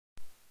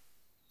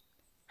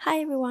Hi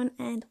everyone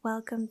and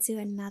welcome to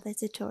another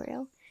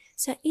tutorial.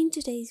 So in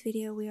today's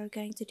video we are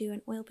going to do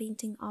an oil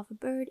painting of a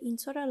bird in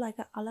sort of like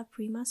a alla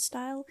prima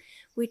style,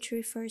 which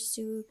refers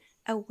to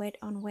a wet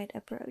on wet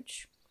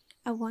approach.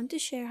 I want to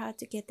share how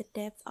to get the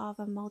depth of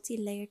a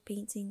multi-layered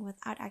painting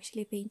without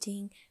actually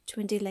painting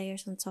 20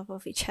 layers on top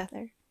of each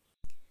other.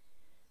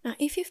 Now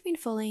if you've been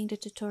following the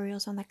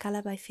tutorials on the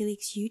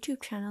ColorByFeliks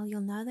YouTube channel, you'll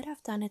know that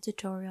I've done a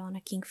tutorial on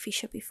a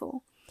kingfisher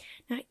before.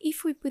 Now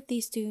if we put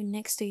these two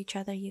next to each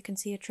other, you can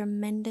see a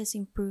tremendous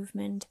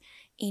improvement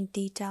in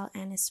detail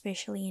and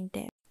especially in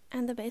depth.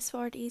 And the best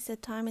part is the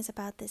time is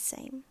about the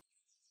same.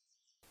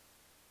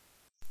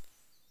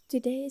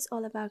 Today is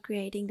all about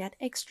creating that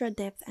extra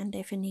depth and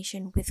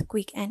definition with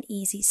quick and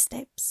easy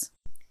steps.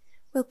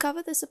 We'll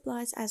cover the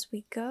supplies as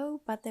we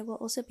go, but there will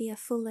also be a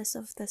full list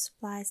of the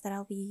supplies that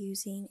I'll be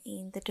using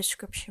in the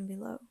description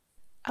below.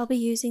 I'll be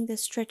using the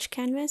stretch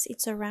canvas.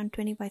 It's around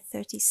 20 by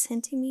 30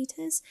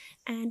 centimeters,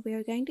 and we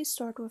are going to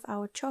start with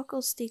our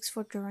charcoal sticks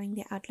for drawing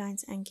the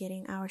outlines and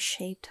getting our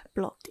shape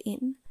blocked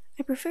in.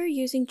 I prefer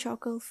using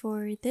charcoal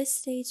for this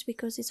stage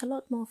because it's a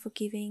lot more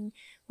forgiving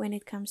when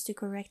it comes to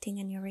correcting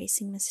and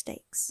erasing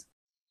mistakes.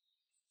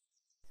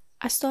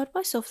 I start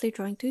by softly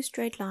drawing two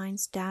straight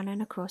lines down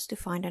and across to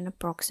find an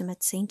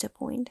approximate center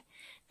point,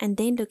 and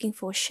then looking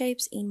for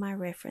shapes in my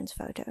reference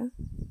photo.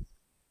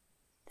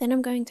 Then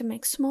I'm going to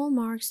make small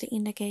marks to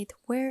indicate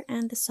where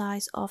and the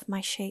size of my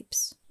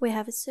shapes. We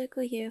have a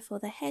circle here for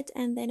the head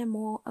and then a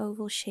more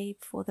oval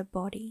shape for the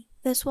body.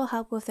 This will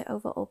help with the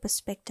overall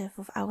perspective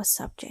of our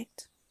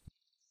subject.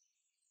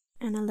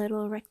 And a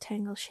little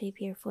rectangle shape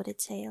here for the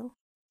tail.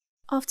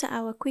 After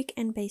our quick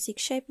and basic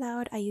shape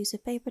layout, I use a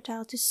paper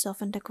towel to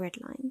soften the grid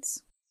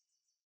lines.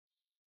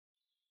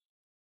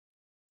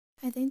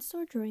 I then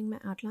start drawing my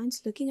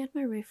outlines, looking at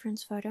my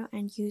reference photo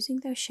and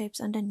using those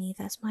shapes underneath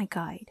as my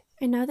guide.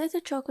 I know that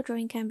the charcoal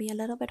drawing can be a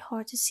little bit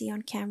hard to see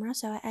on camera,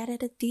 so I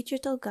added a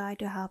digital guide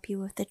to help you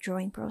with the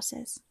drawing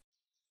process.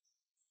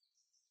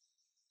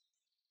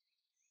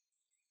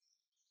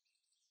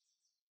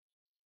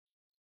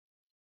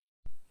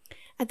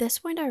 At this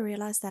point I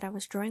realized that I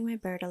was drawing my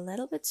bird a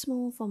little bit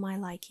small for my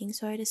liking,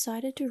 so I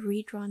decided to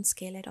redraw and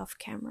scale it off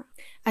camera.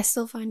 I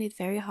still find it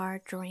very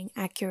hard drawing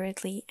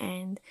accurately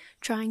and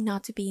trying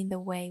not to be in the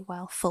way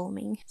while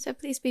filming, so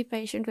please be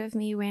patient with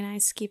me when I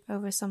skip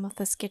over some of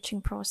the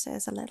sketching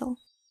process a little.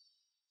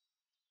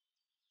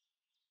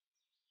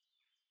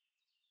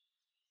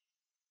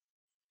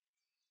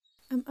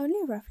 I'm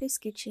only roughly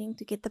sketching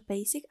to get the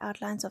basic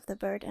outlines of the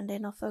bird, and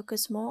then I'll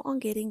focus more on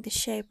getting the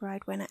shape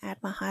right when I add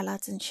my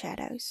highlights and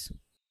shadows.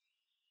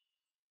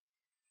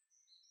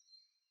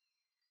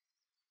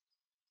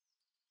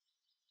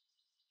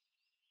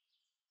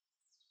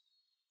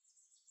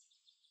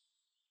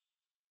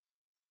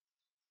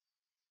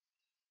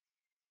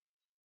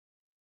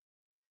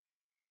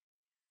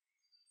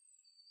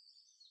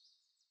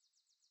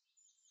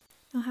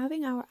 Now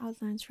having our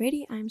outlines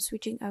ready, I'm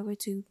switching over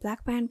to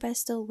black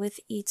PanPastel with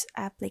its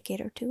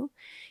Applicator tool.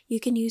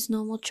 You can use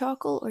normal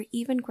charcoal or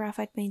even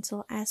graphite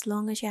pencil as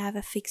long as you have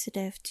a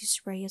fixative to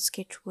spray your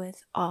sketch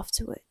with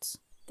afterwards.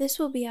 This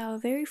will be our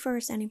very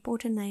first and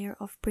important layer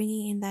of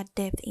bringing in that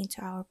depth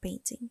into our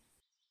painting.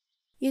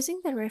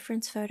 Using the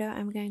reference photo,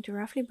 I'm going to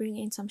roughly bring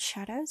in some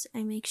shadows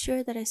and make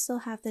sure that I still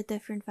have the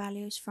different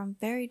values from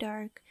very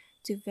dark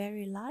to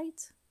very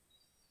light.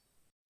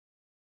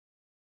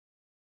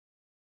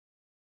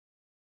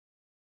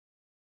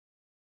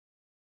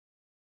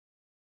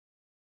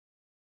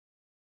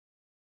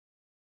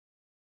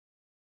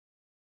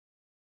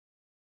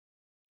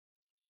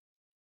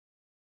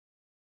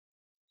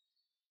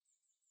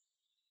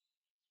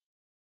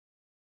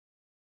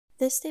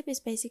 This step is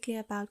basically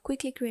about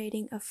quickly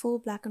creating a full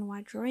black and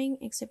white drawing,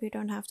 except you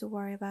don't have to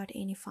worry about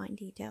any fine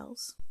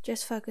details.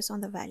 Just focus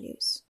on the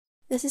values.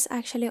 This is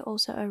actually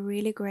also a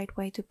really great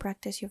way to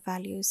practice your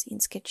values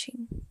in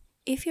sketching.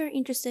 If you're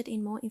interested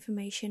in more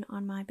information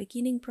on my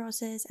beginning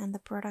process and the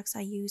products I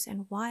use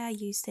and why I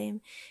use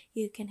them,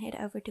 you can head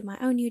over to my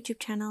own YouTube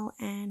channel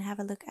and have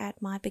a look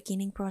at my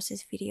beginning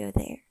process video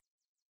there.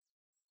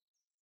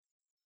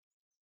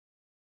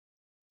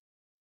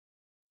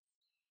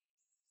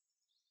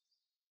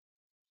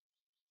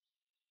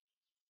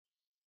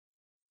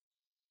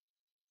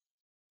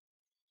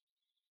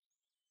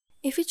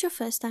 If it's your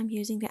first time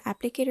using the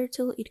applicator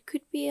tool, it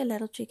could be a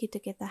little tricky to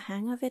get the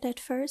hang of it at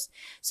first,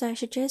 so I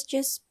suggest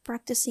just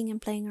practicing and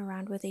playing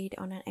around with it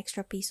on an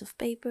extra piece of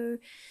paper,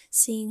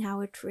 seeing how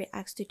it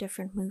reacts to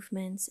different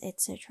movements,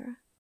 etc.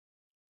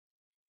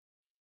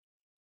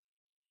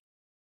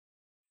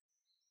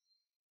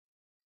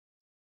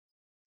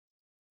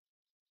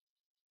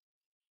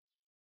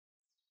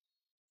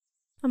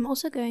 I'm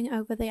also going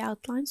over the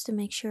outlines to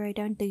make sure I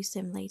don't lose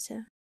them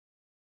later.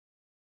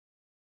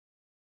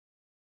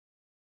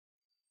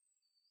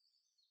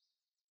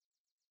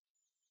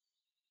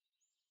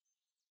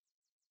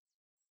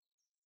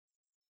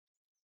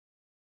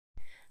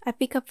 I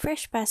pick up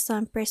fresh pastel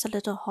and press a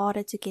little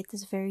harder to get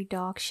this very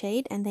dark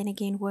shade, and then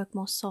again work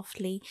more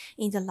softly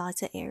in the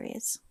lighter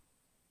areas.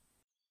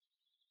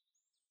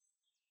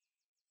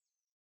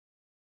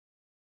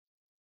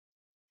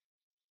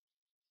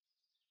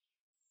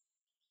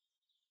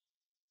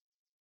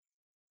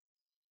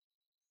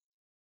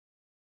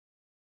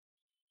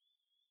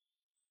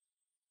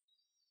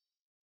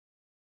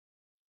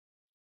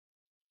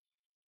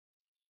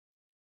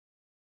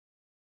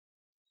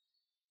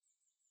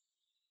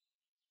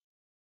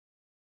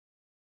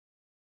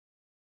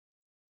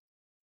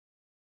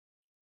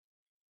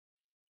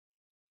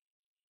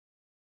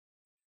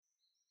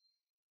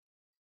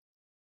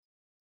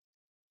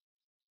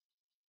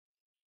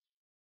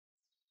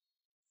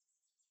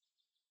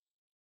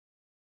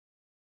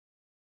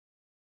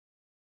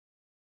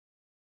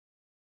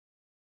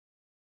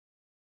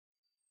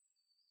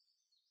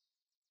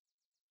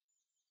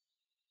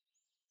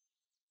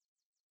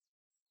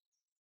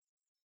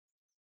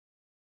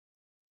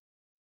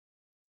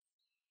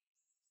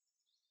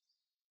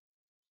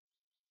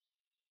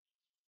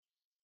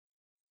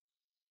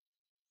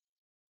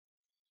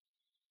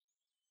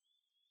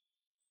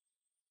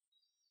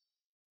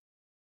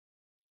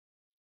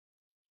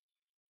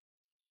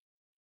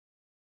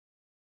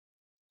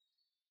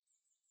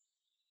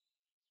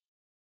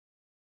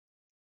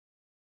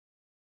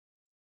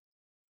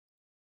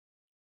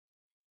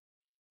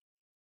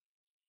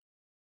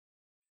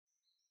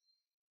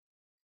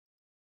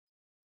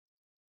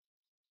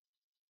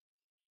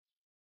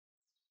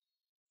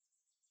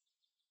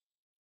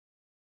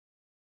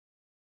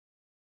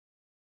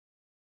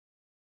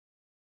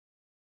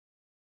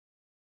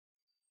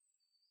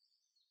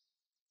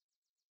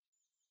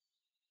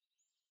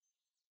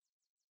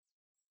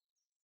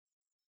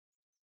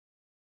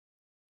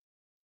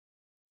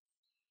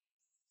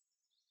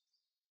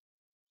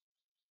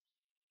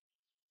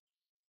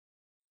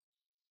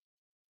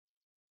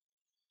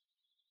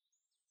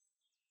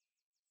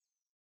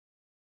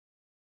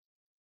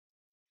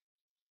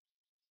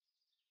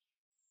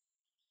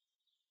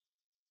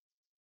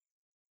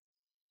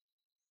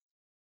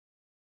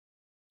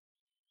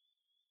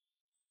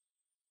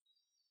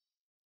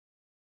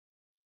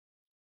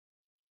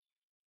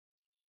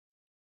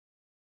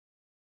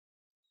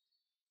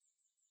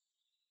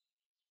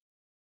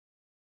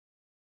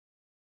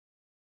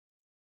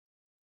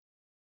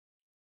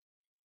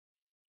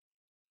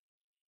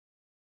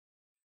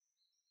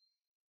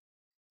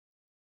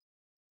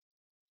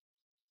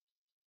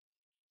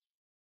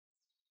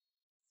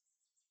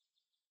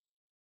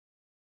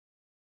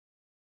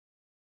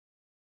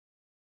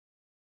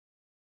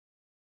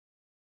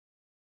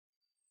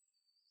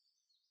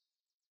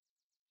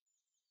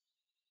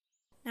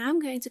 Now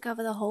I'm going to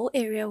cover the whole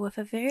area with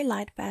a very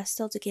light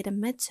pastel to get a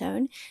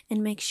mid-tone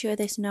and make sure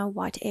there's no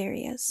white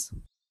areas.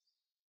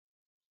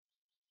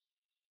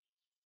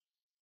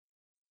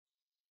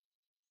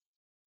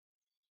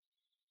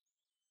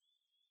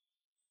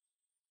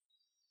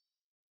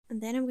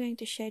 And then I'm going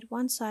to shade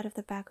one side of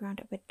the background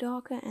a bit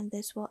darker, and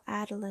this will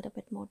add a little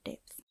bit more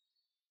depth.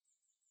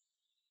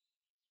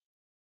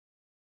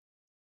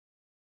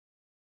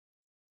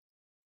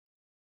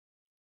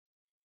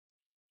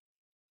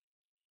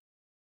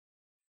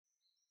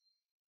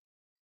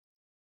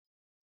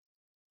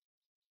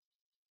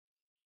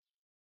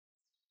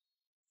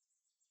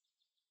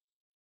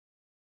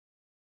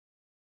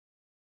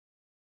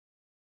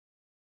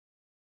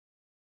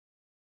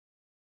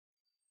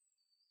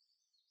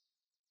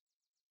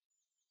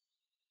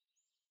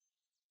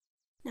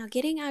 Now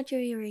getting out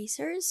your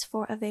erasers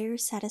for a very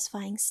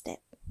satisfying step.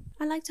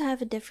 I like to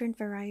have a different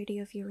variety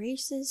of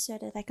erasers so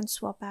that I can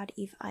swap out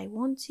if I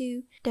want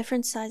to.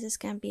 Different sizes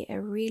can be a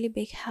really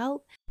big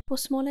help. For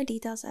smaller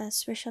details, I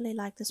especially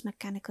like this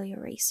mechanical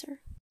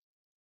eraser.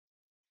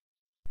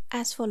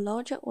 As for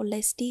larger or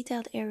less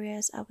detailed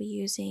areas, I'll be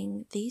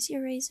using these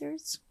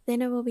erasers.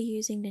 Then I will be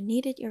using the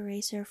kneaded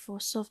eraser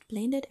for soft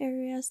blended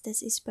areas.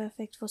 This is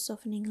perfect for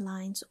softening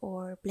lines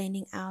or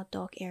blending out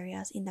dark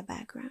areas in the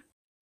background.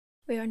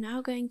 We are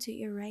now going to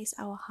erase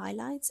our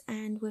highlights,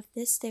 and with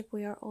this step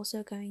we are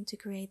also going to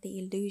create the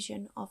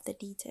illusion of the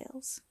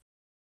details.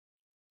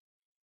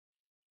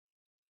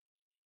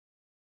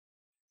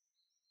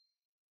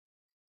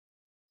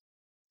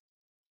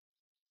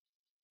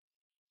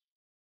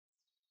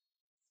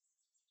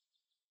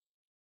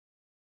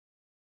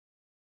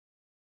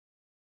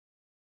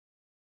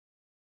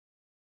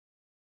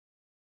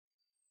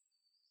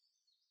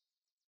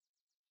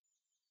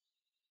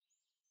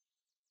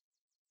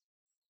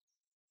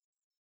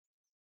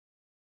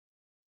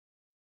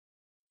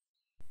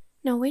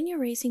 Now when you're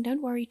erasing,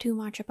 don't worry too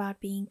much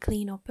about being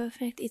clean or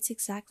perfect. It's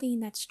exactly in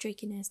that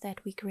streakiness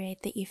that we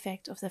create the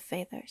effect of the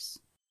feathers.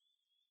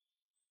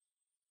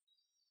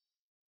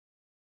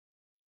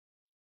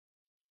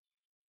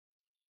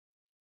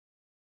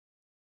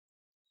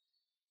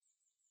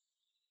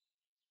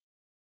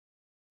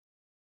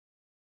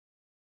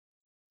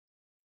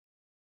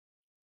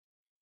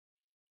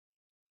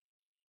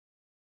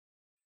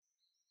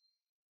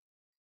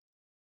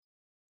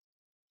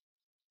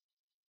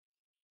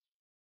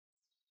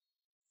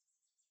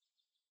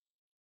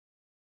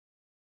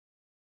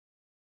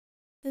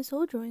 This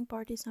whole drawing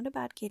part is not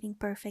about getting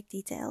perfect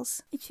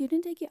details. It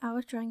shouldn't take you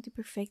hours trying to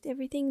perfect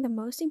everything. The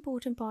most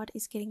important part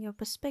is getting your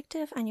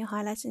perspective and your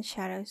highlights and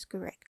shadows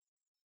correct.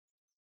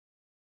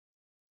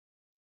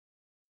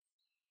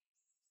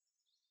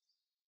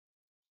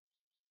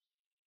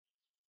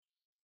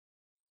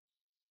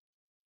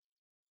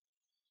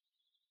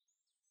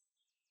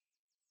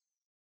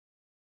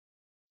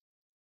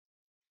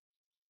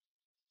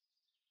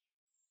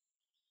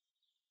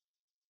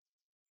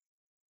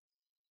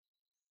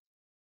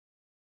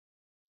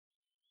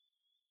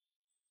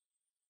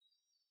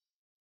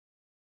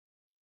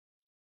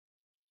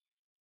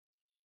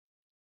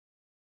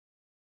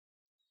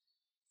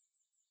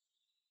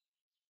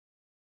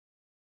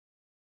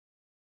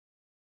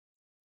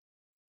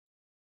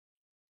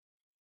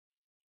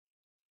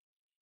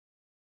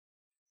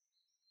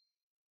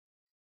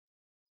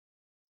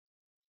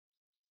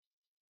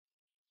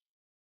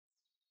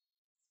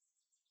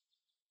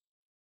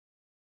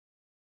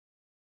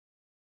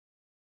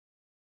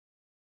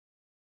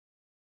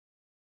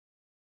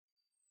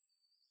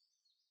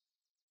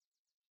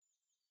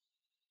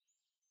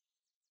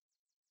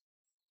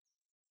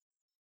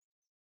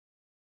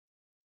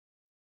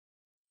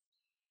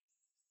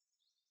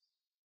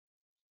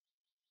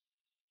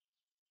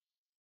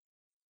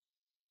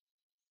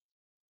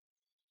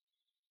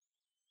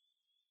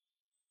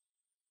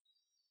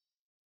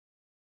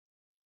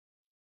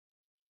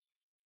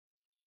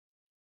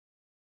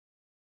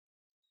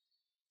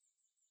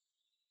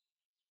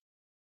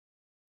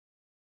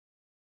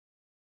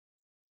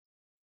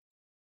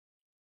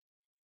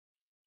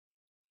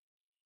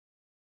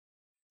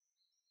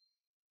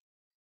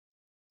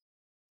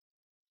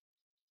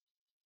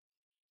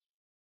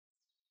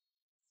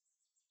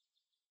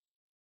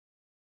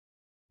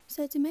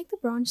 So to make the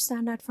branch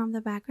stand out from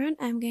the background,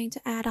 I'm going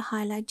to add a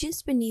highlight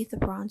just beneath the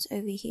branch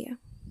over here.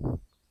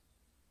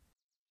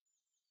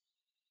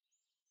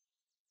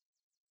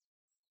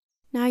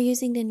 Now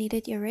using the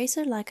kneaded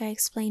eraser, like I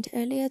explained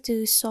earlier,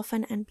 to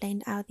soften and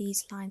blend out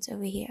these lines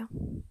over here.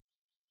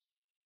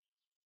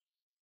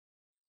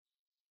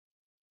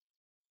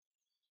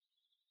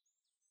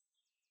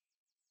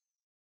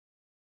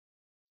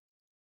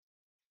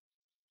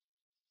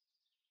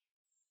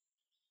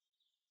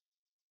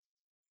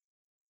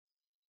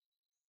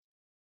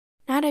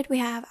 Now that we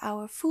have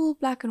our full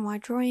black and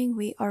white drawing,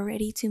 we are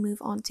ready to move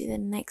on to the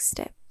next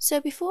step. So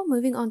before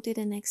moving on to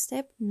the next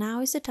step, now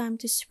is the time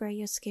to spray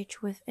your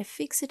sketch with a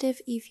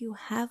fixative if you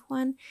have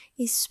one,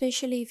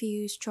 especially if you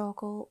use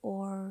charcoal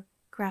or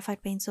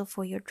graphite pencil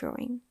for your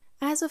drawing.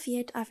 As of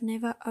yet, I've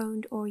never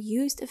owned or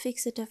used a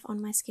fixative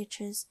on my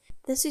sketches.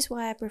 This is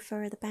why I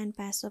prefer the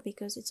PanPastel,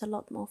 because it's a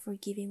lot more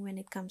forgiving when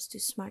it comes to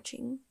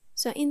smudging.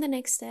 So in the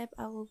next step,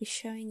 I will be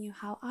showing you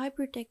how I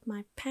protect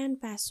my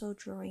PanPastel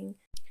drawing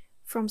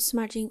from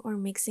smudging or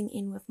mixing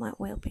in with my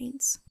oil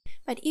paints.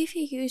 But if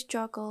you use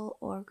charcoal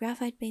or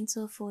graphite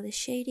pencil for the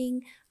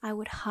shading, I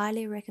would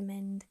highly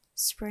recommend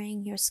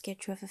spraying your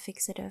sketch with a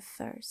fixative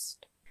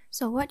first.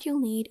 So what you'll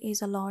need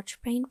is a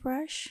large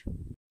paintbrush,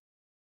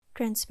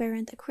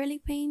 transparent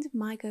acrylic paint.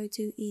 My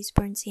go-to is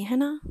burnt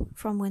sienna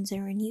from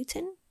Winsor &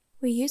 Newton.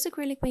 We use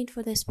acrylic paint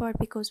for this part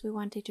because we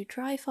want it to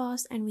dry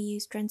fast, and we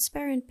use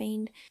transparent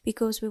paint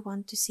because we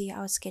want to see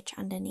our sketch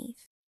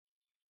underneath.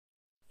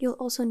 You'll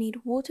also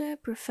need water,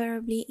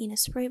 preferably in a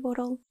spray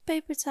bottle,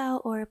 paper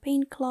towel or a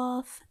paint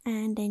cloth,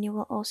 and then you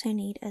will also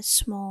need a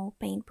small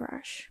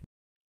paintbrush.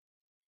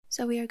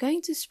 So we are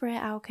going to spray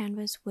our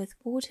canvas with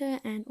water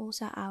and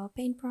also our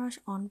paintbrush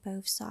on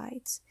both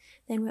sides.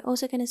 Then we're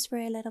also going to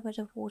spray a little bit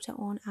of water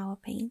on our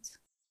paint.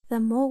 The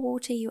more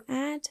water you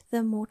add,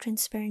 the more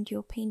transparent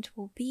your paint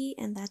will be,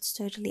 and that's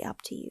totally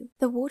up to you.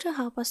 The water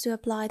helps us to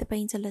apply the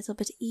paint a little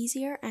bit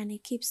easier, and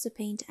it keeps the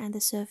paint and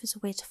the surface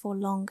wet for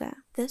longer.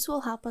 This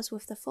will help us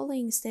with the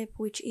following step,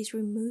 which is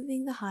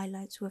removing the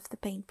highlights with the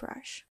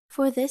paintbrush.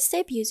 For this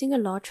step, using a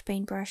large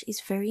paintbrush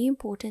is very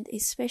important,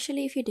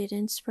 especially if you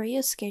didn't spray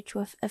your sketch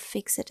with a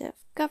fixative.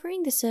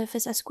 Covering the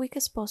surface as quick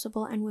as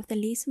possible and with the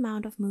least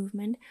amount of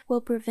movement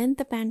will prevent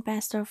the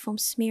PanPastel from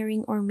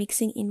smearing or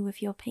mixing in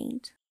with your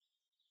paint.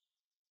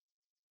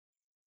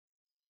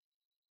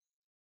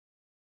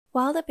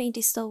 While the paint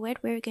is still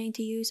wet, we're going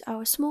to use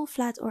our small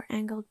flat or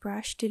angled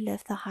brush to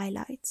lift the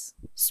highlights.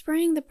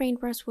 Spraying the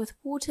paintbrush with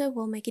water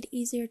will make it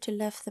easier to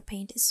lift the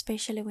paint,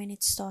 especially when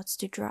it starts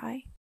to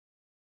dry.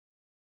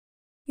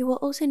 You will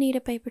also need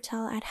a paper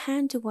towel at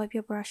hand to wipe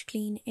your brush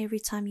clean every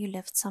time you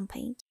lift some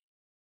paint.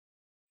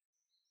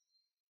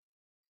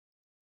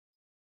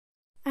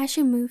 As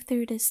you move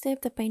through this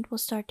step, the paint will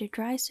start to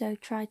dry, so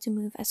try to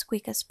move as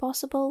quick as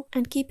possible,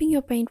 and keeping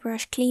your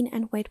paintbrush clean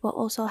and wet will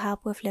also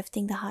help with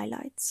lifting the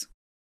highlights.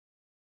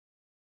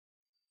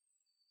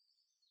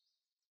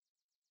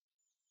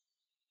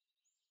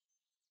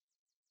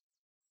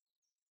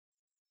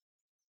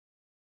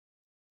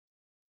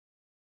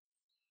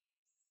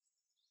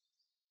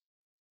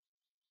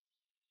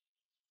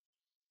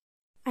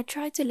 I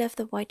try to lift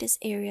the whitest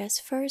areas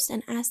first,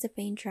 and as the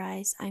paint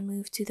dries, I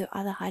move to the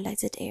other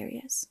highlighted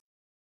areas.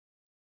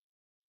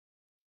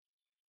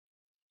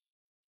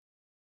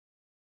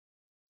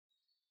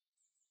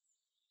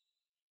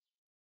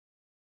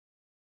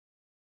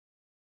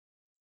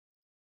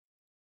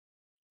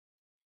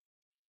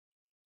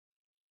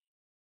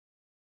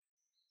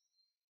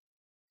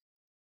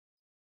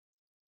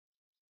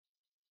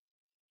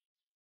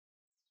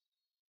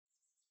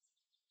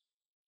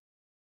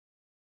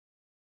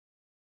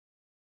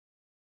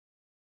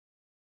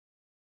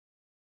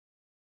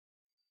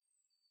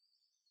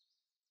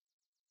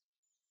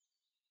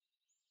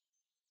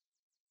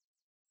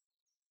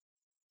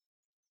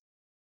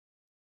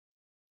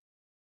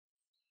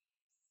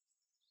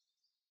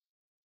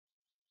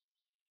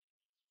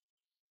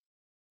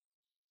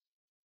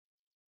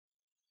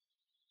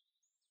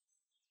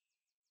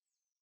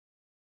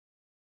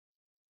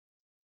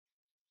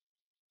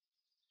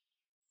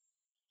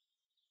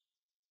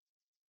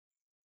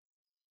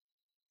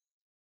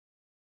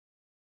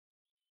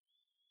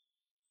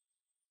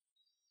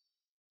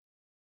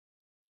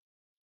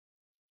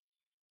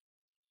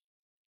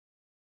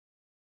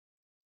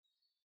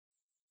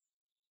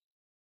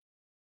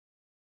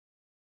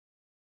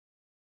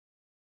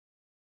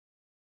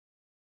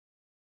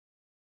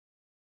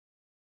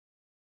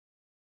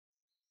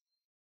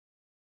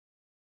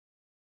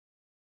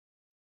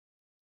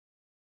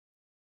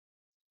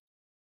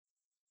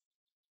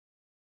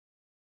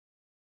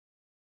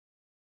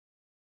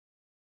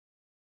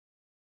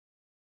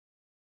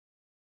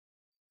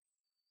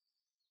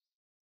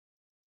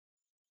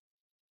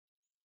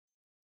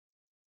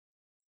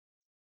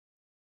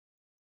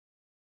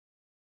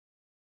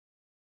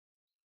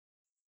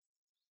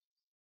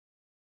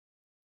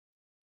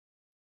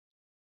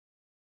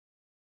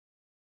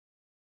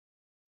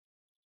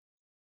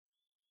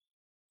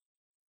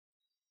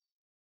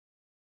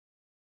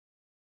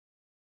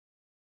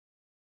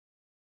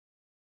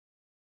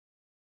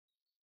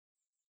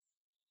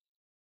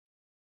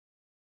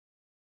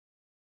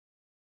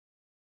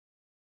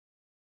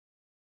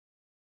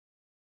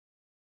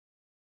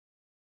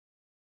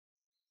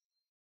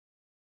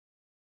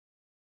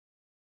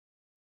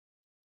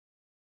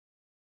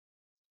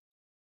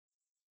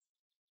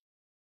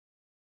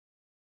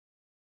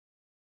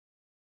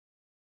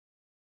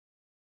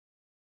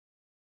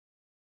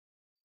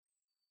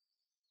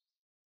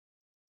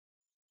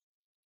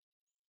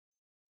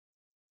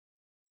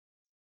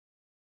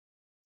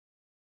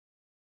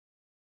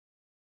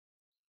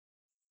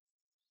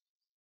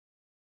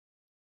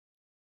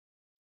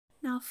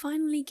 Now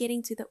finally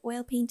getting to the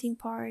oil painting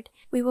part,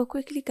 we will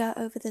quickly go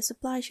over the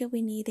supplies you'll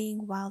be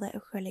needing while the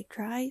acrylic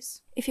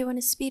dries. If you want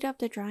to speed up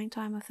the drying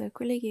time of the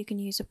acrylic, you can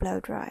use a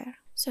blow dryer.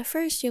 So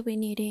first you'll be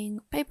needing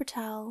paper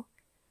towel,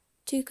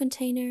 2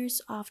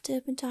 containers of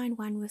turpentine,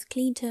 one with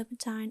clean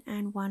turpentine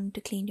and one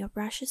to clean your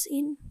brushes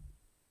in.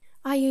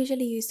 I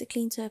usually use the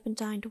clean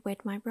turpentine to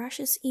wet my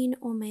brushes in,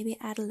 or maybe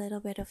add a little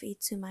bit of it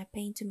to my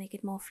paint to make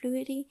it more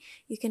fluidy.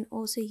 You can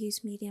also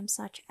use mediums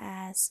such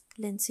as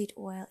linseed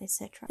oil,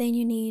 etc. Then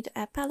you need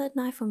a palette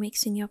knife for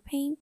mixing your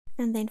paint.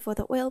 And then for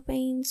the oil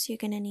paints, you're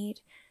going to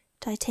need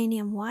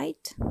titanium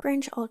white,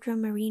 French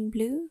ultramarine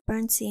blue,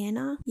 burnt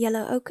sienna,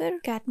 yellow ochre,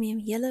 cadmium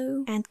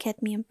yellow, and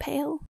cadmium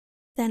pale.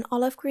 Then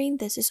olive green,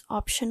 this is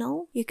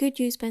optional. You could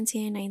use burnt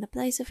sienna in the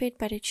place of it,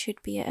 but it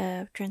should be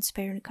a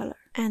transparent color.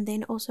 And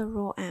then also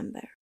raw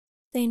amber.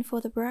 Then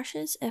for the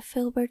brushes, a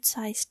filbert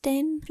size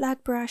 10,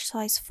 flat brush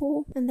size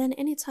 4, and then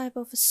any type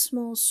of a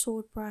small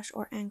sword brush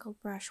or angled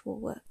brush will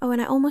work. Oh,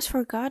 and I almost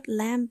forgot,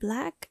 lamp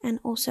black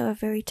and also a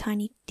very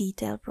tiny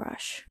detail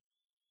brush.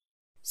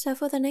 So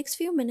for the next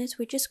few minutes,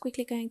 we're just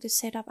quickly going to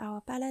set up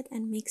our palette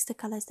and mix the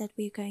colors that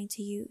we're going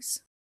to use.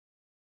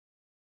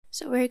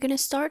 So we're going to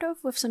start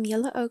off with some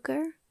yellow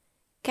ochre,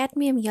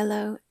 cadmium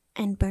yellow,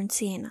 and burnt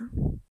sienna.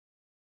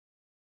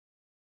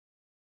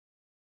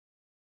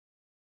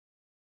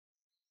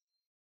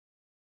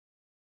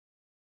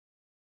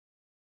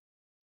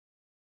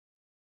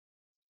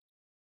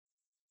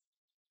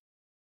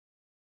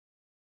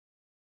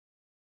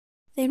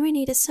 Then we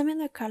need a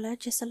similar color,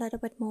 just a little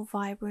bit more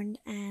vibrant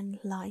and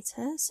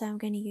lighter. So I'm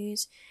going to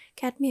use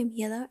cadmium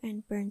yellow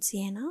and burnt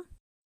sienna.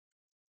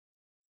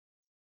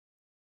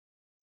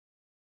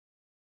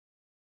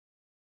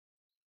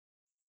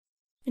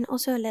 And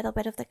also a little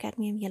bit of the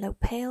cadmium yellow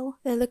pale.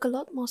 They look a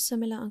lot more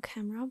similar on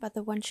camera, but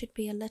the one should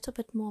be a little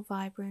bit more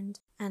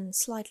vibrant and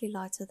slightly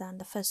lighter than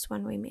the first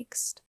one we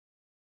mixed.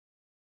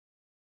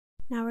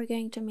 Now we're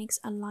going to mix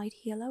a light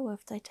yellow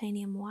with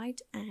titanium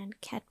white and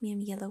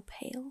cadmium yellow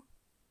pale.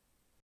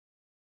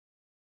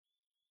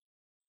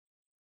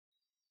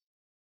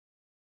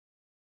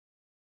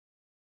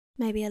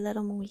 Maybe a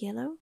little more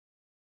yellow.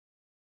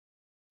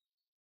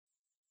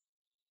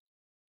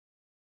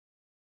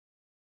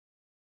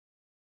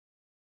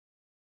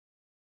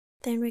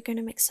 Then we're going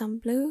to mix some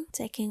blue,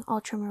 taking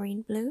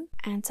ultramarine blue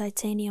and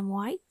titanium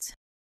white.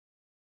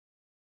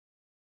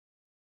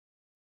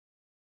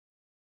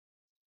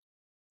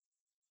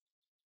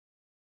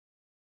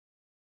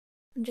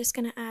 I'm just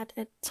going to add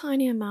a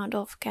tiny amount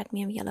of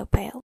cadmium yellow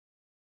pale.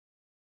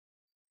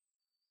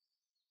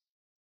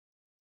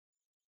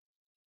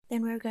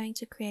 Then we're going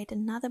to create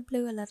another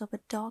blue a little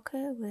bit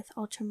darker with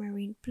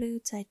ultramarine blue,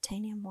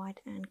 titanium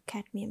white and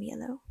cadmium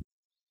yellow.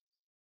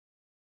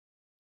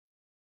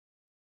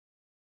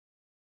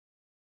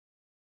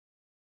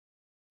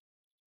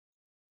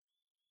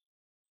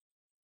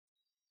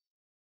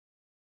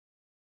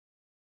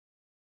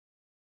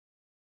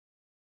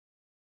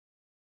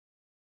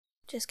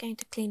 Just going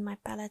to clean my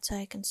palette so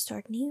I can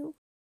start new.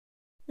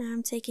 Now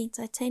I'm taking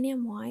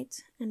titanium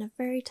white and a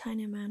very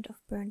tiny amount of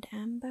burnt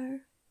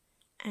amber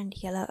and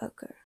yellow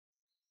ochre.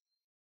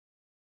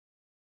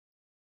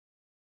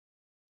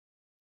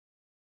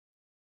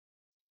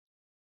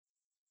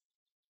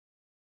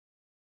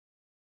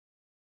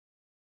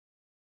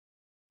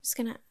 Just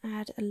gonna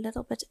add a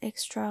little bit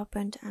extra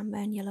burnt amber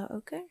and yellow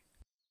ochre.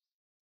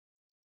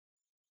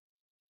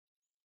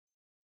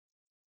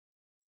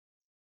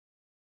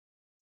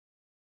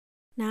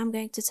 Now I'm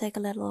going to take a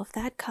little of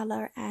that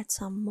color, add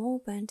some more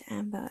burnt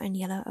amber and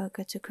yellow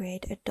ochre to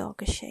create a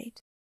darker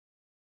shade.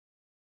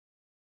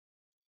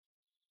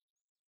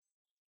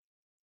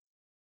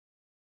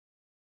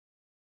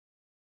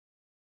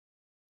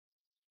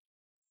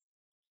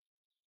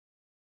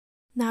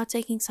 Now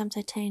taking some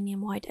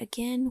titanium white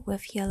again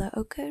with yellow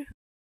ochre.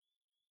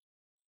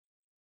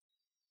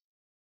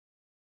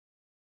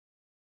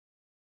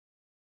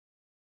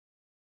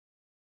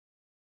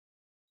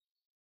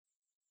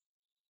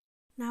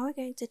 Now we're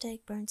going to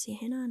take burnt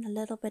sienna and a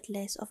little bit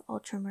less of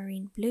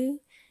ultramarine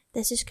blue.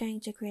 This is going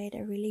to create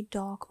a really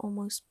dark,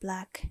 almost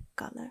black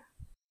color.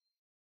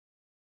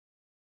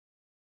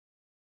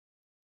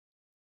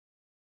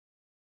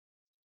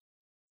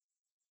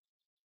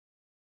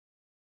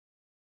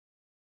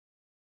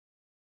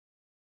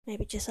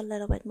 Maybe just a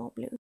little bit more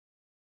blue.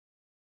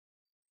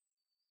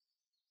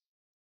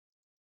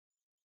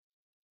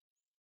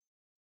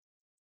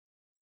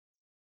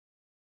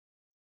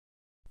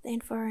 Then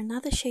for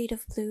another shade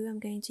of blue, I'm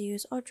going to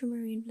use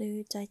ultramarine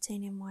blue,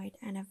 titanium white,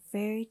 and a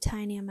very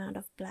tiny amount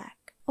of black.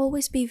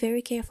 Always be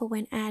very careful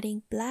when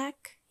adding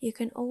black. You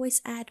can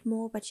always add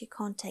more, but you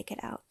can't take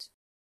it out.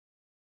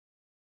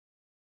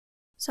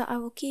 So I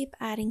will keep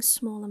adding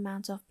small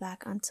amounts of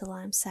black until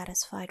I'm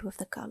satisfied with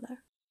the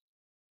color.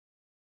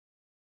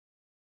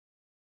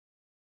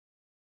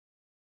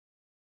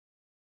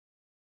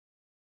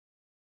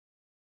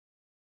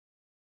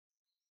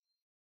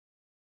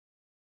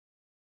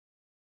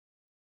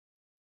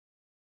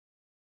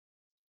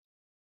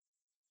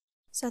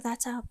 So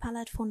that's our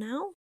palette for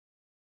now.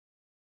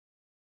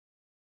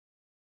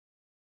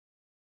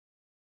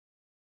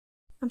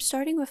 I'm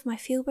starting with my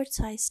filbert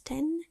size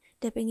 10,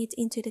 dipping it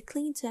into the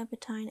clean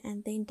turpentine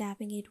and then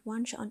dabbing it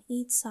once on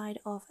each side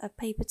of a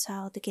paper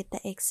towel to get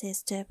the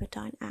excess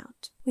turpentine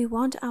out. We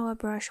want our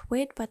brush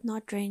wet but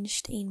not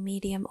drenched in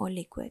medium or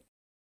liquid.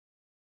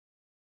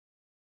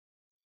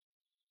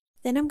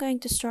 Then I'm going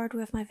to start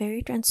with my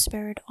very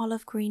transparent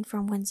olive green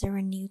from Winsor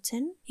 &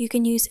 Newton. You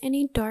can use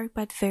any dark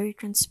but very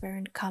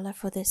transparent color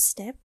for this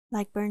step,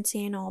 like burnt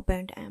sienna or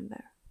burnt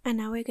amber. And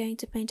now we're going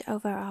to paint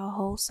over our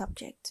whole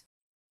subject.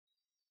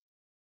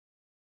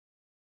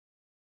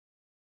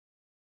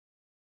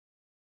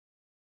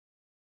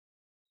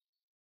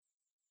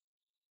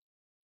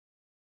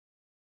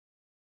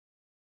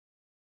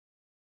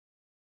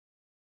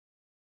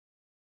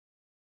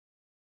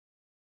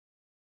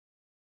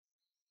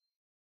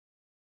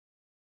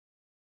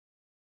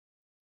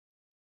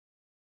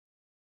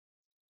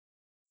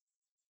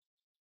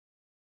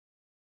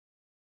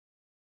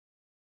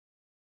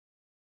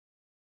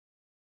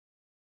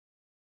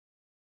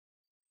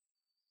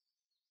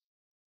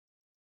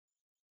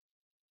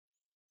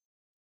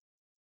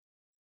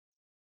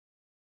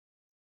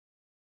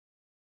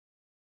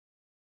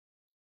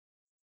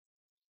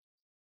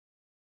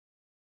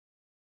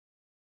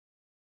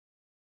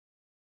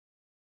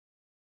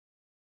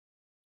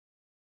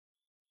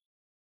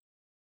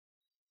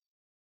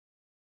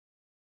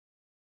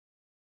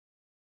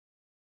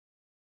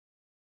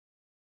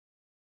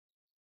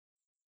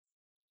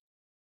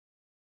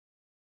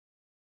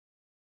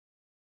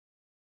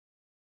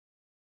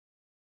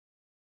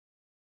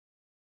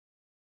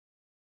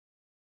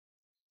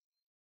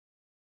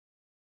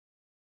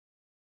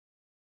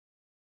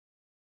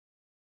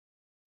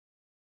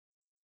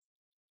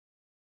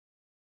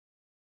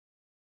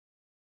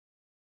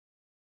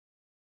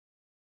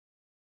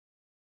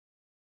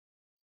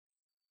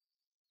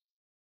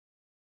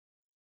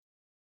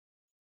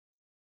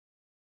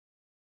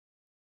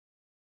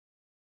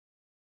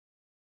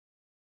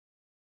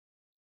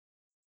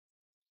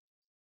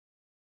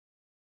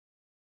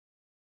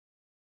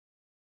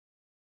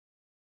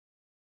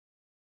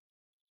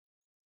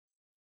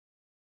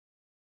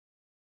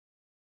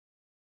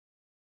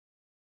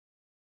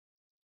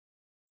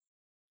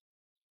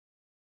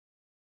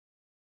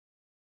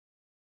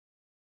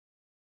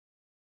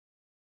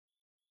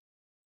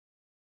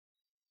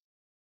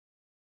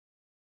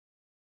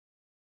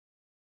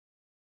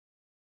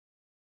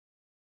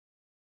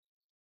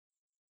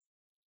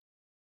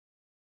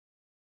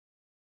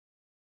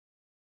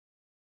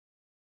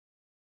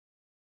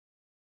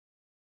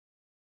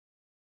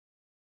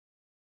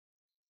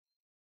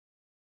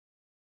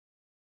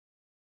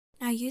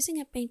 Now using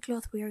a paint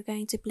cloth, we are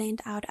going to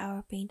blend out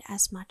our paint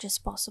as much as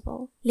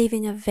possible,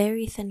 leaving a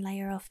very thin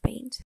layer of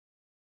paint.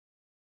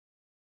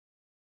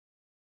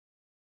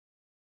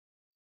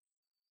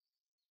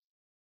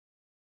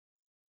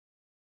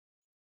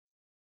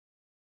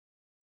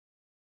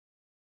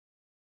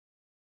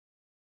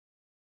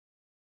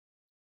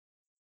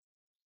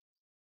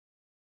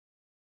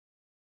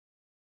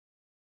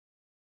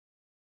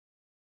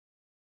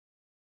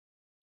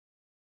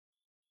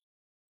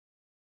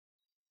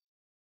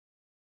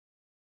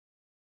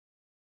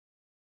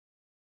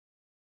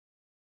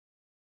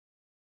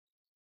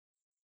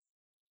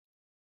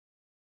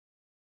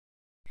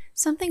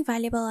 Something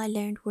valuable I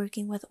learned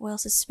working with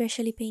oils,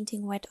 especially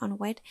painting wet on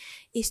wet,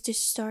 is to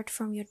start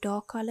from your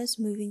dark colors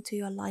moving to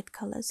your light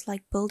colors,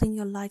 like building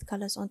your light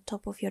colors on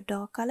top of your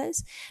dark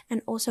colors,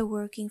 and also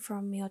working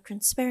from your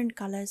transparent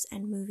colors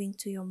and moving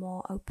to your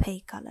more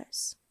opaque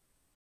colors.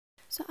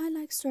 So I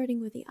like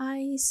starting with the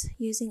eyes,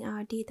 using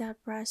our detail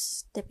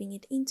brush, dipping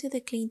it into the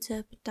clean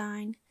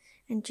turpentine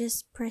and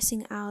just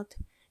pressing out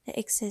the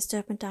excess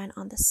turpentine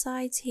on the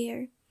sides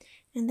here,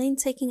 and then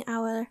taking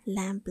our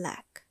lamp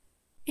black.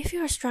 If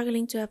you are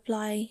struggling to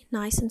apply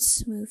nice and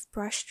smooth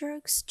brush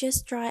strokes,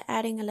 just try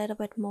adding a little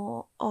bit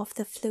more of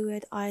the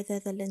fluid, either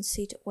the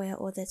linseed oil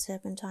or the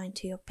turpentine,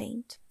 to your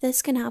paint.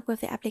 This can help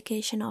with the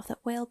application of the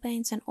oil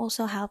paints and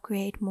also help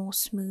create more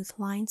smooth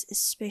lines,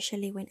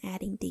 especially when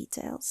adding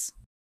details.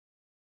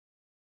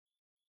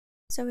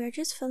 So we are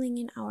just filling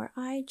in our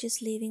eye,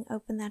 just leaving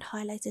open that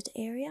highlighted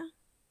area.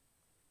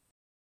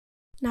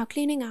 Now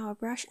cleaning our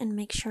brush and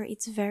make sure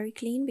it's very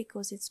clean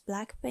because it's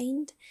black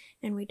paint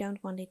and we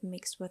don't want it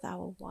mixed with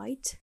our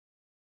white.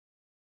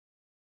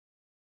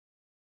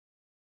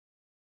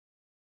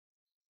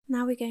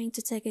 Now we're going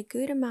to take a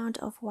good amount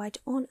of white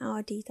on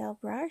our detail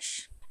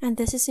brush. And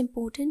this is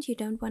important, you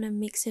don't want to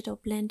mix it or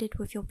blend it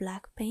with your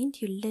black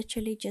paint. You're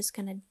literally just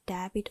going to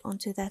dab it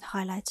onto that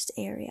highlighted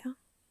area.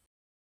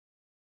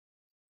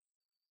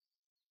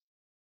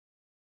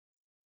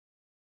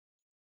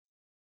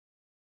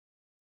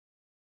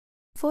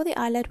 For the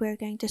eyelid, we're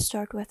going to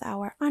start with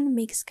our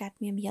unmixed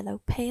cadmium yellow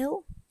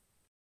pale.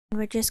 And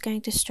we're just going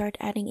to start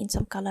adding in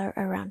some color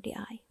around the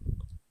eye.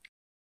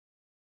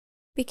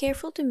 Be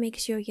careful to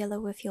mix your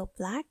yellow with your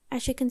black.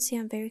 As you can see,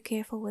 I'm very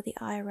careful with the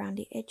eye around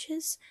the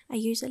edges. I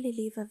usually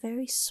leave a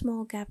very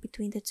small gap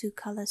between the two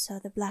colors so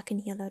the black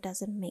and yellow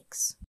doesn't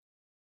mix.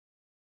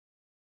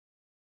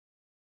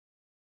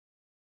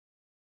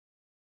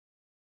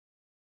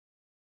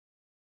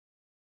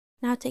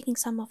 Now taking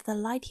some of the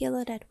light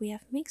yellow that we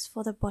have mixed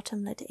for the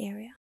bottom lid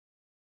area.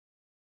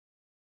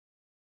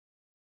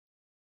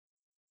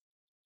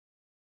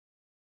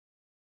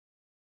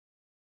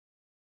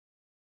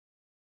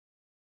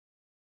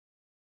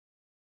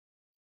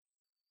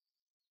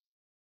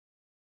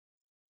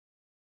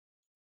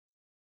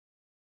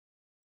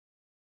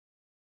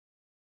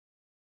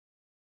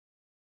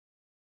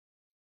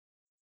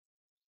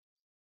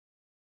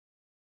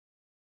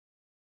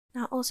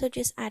 Now also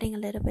just adding a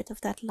little bit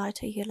of that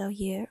lighter yellow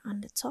here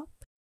on the top.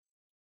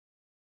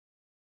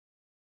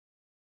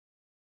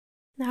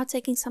 Now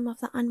taking some of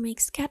the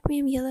unmixed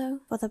cadmium yellow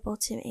for the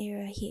bottom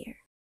area here.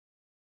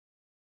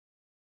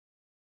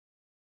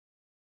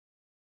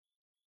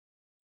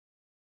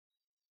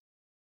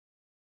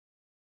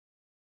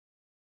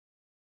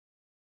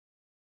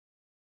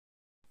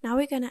 Now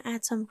we're going to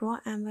add some raw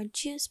amber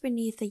just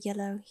beneath the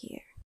yellow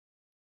here.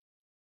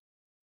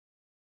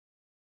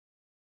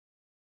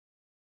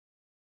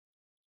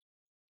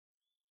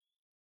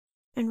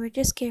 And we're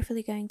just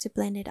carefully going to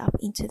blend it up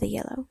into the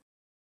yellow.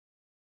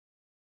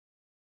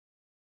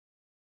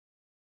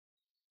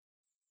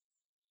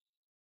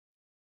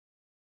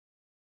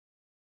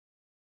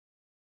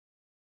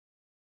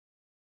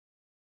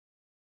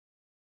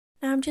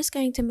 Now I'm just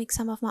going to mix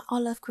some of my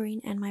olive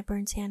green and my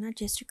burnt sienna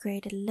just to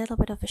create a little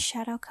bit of a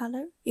shadow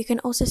color. You can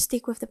also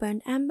stick with the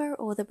burnt amber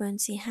or the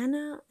burnt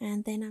sienna,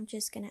 and then I'm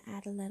just going to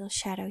add a little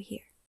shadow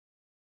here.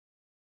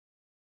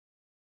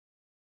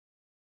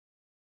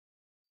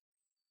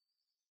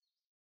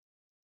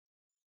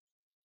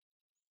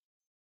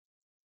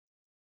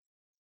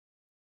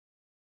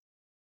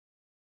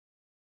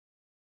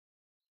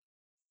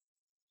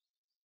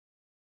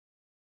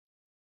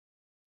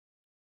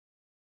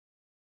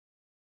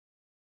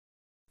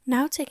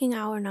 Now taking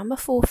our number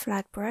 4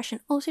 flat brush and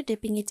also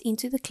dipping it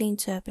into the clean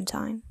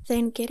turpentine.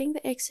 Then getting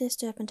the excess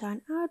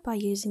turpentine out by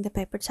using the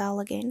paper towel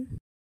again.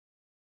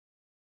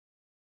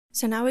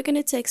 So now we're going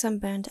to take some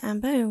burnt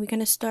amber and we're going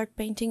to start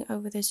painting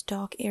over this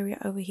dark area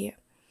over here.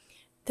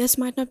 This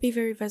might not be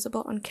very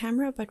visible on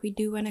camera, but we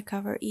do want to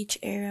cover each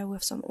area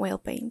with some oil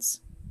paints.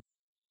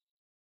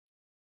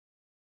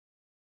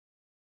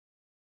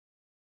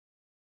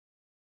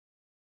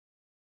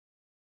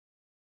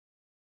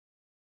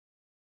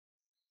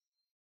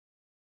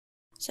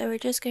 So we're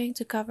just going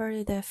to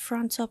cover the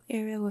front top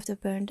area with the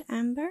burnt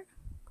amber.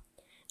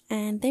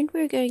 And then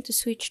we're going to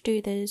switch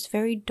to this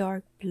very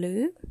dark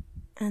blue.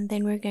 And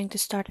then we're going to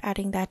start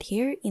adding that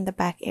here in the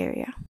back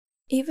area.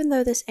 Even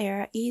though this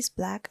area is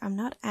black, I'm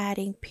not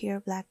adding pure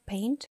black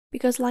paint.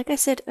 Because like I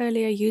said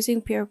earlier,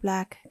 using pure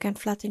black can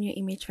flatten your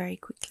image very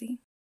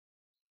quickly.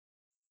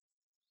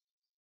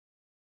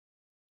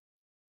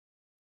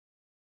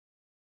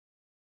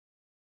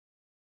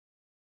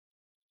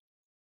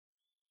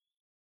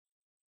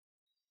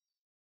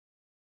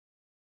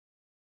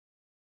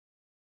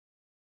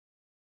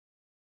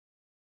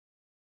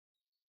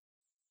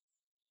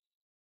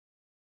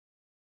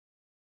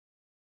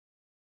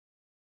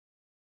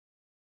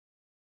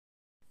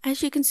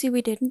 As you can see,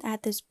 we didn't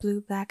add this blue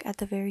black at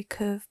the very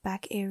curved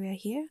back area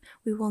here.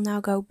 We will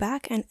now go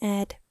back and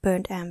add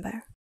burnt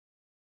amber.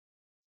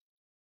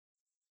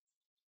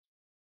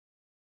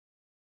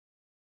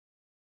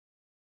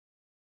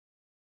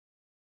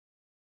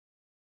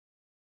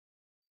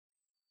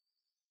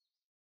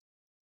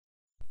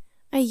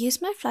 I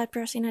use my flat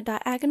brush in a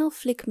diagonal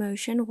flick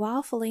motion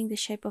while following the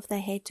shape of the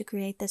head to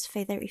create this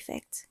feather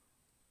effect.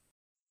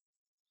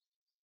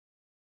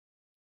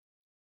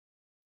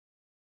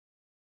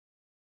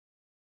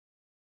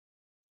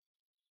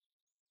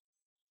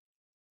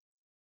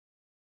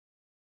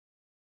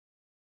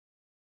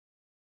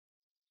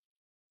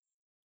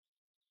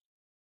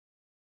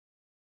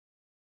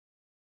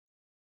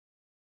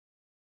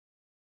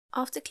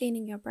 After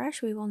cleaning your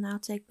brush, we will now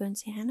take burnt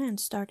sienna and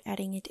start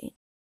adding it in.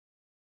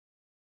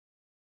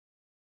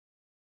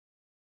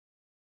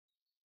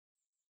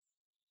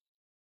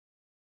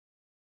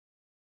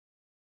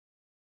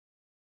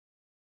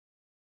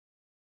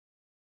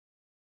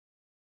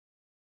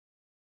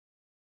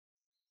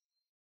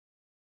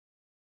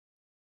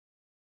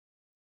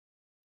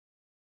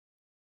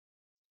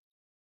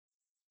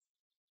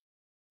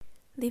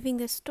 Leaving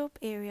this top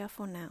area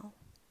for now.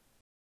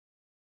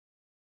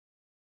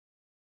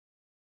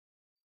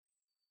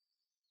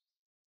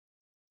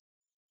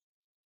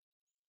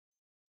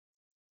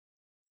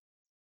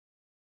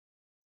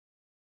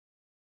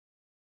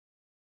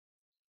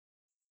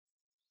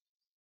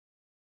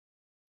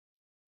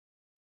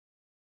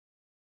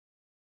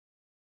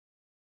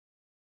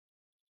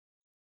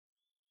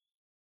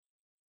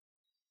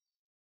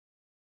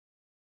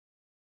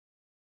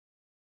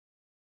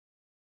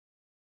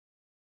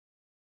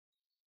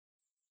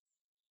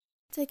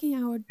 Taking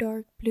our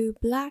dark blue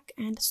black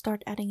and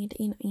start adding it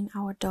in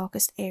our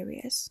darkest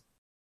areas.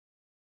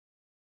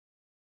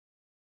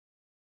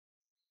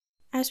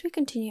 As we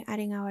continue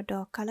adding our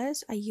dark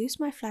colors, I use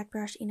my flat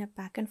brush in a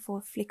back and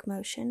forth flick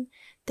motion.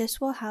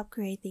 This will help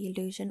create the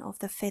illusion of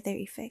the feather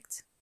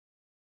effect.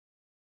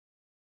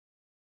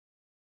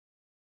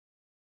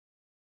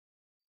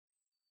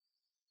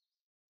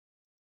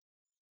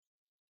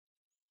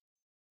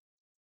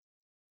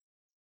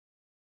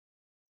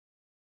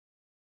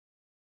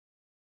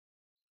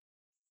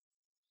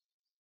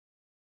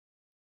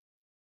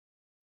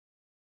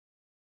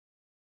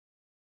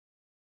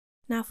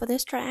 Now for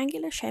this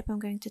triangular shape, I'm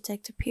going to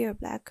take the pure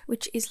black,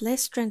 which is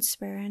less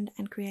transparent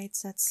and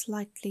creates that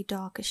slightly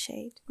darker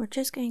shade. We're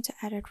just going to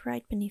add it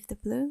right beneath the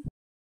blue.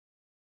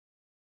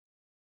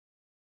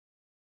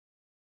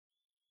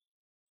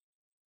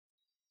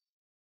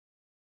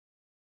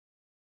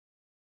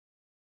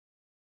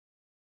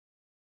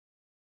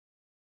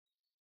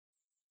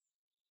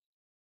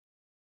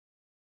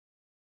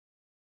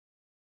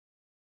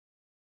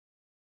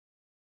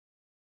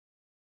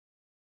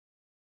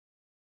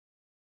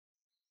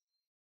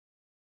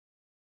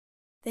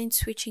 Then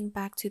switching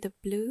back to the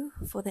blue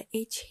for the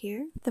edge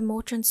here, the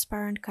more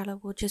transparent color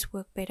will just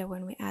work better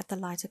when we add the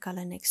lighter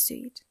color next to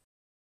it.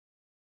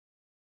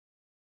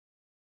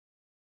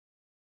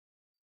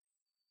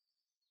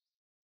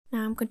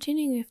 Now I'm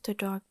continuing with the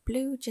dark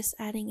blue, just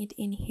adding it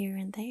in here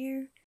and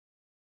there.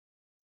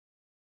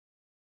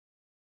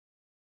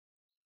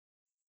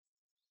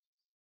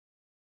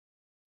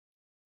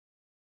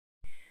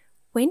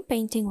 When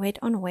painting wet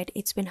on wet,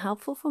 it's been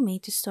helpful for me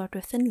to start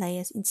with thin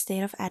layers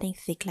instead of adding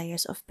thick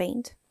layers of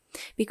paint.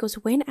 Because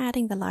when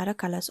adding the lighter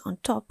colors on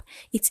top,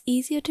 it's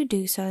easier to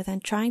do so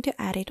than trying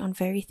to add it on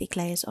very thick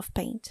layers of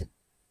paint.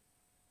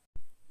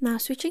 Now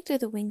switching to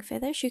the wing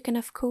feathers, you can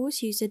of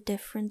course use a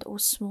different or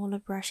smaller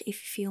brush if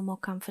you feel more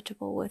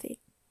comfortable with it.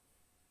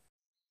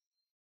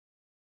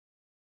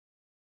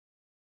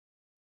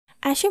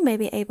 As you may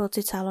be able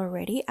to tell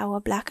already, our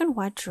black and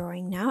white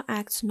drawing now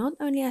acts not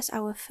only as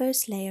our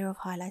first layer of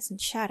highlights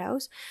and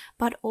shadows,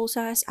 but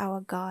also as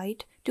our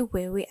guide to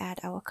where we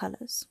add our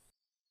colors.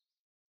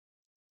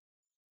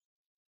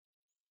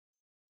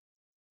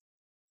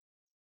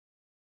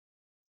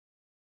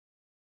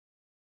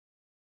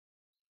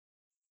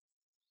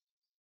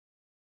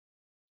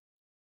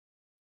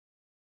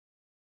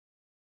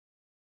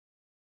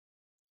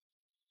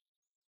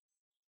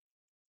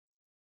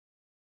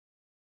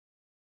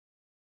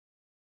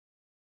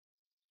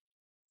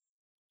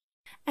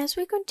 As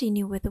we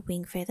continue with the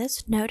wing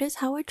feathers, notice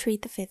how I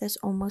treat the feathers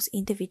almost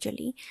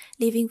individually,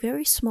 leaving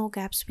very small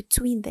gaps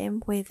between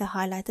them where the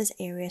highlighted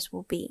areas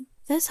will be.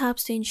 This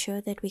helps to ensure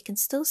that we can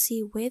still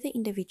see where the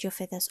individual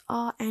feathers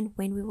are and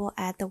when we will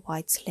add the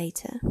whites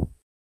later.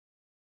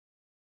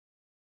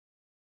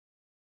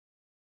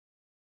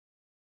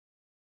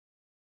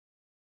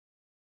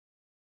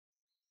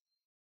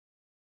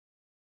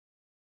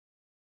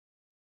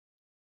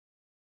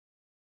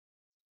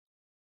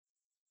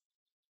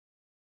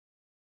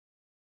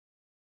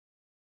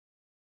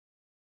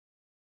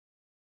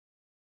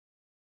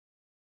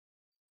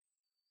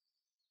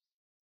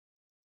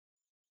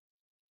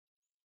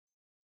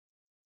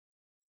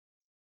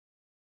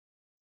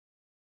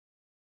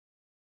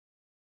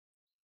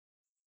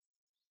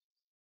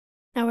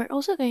 Now we're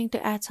also going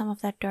to add some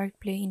of that dark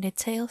blue in the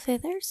tail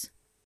feathers.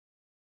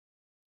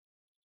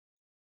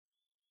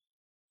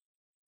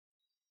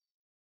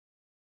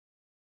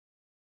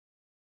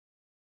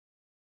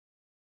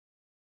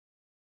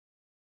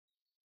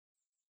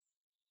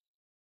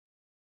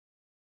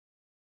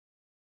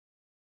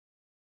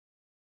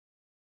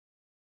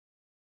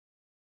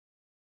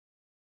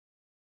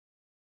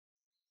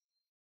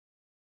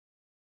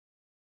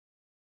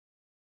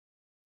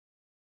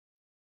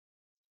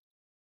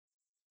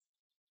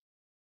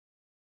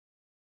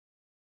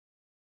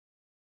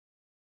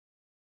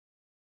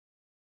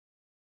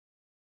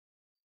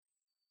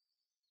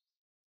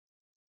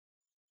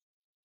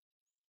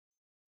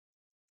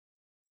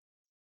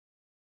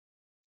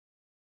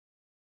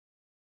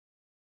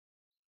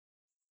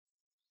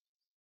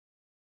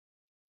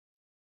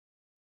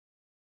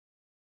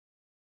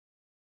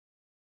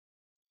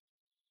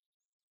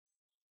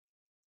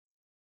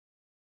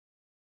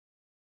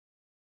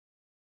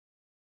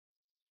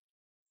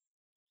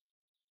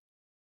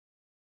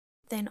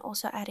 Then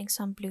also adding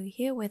some blue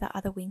here where the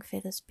other wing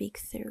feathers peek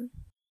through.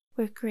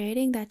 We're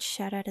creating that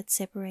shadow that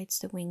separates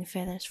the wing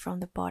feathers from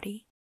the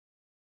body.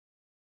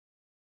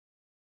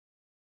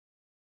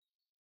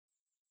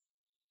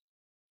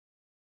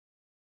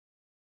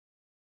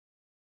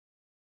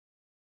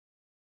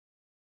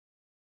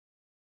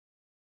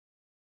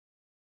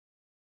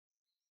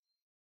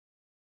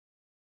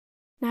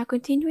 Now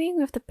continuing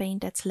with the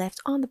paint that's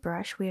left on the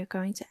brush, we are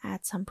going to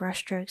add some brush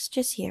strokes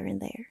just here and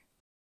there.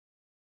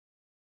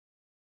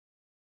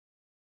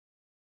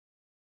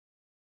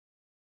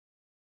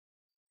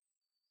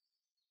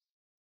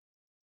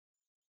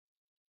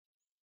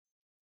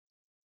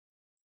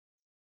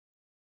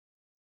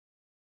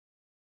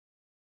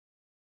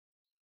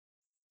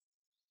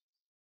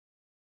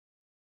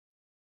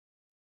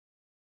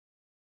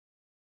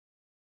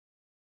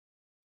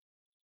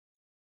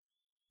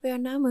 We are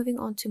now moving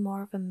on to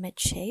more of a mid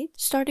shade,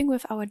 starting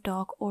with our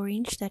dark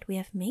orange that we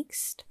have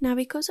mixed. Now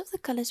because of the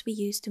colors we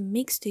used to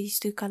mix these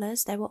two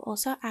colors, they will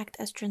also act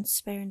as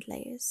transparent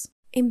layers.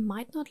 It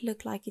might not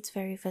look like it's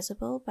very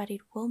visible, but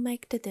it will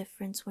make the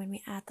difference when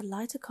we add the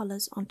lighter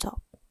colors on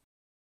top.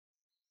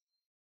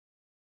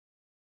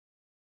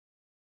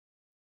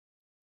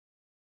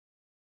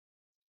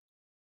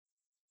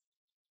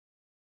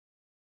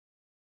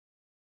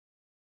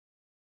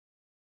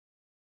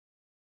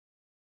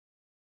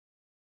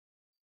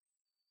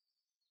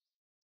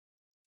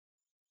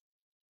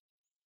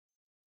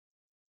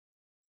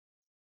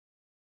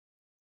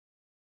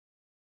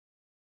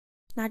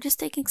 Now just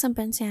taking some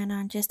burnt sienna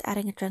and just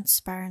adding a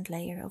transparent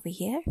layer over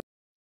here.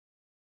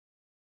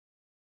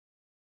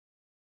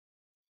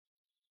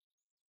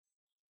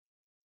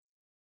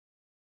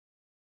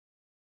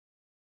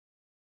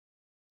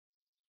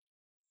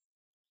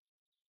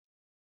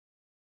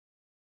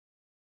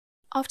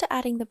 After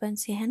adding the burnt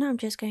sienna, I'm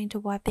just going to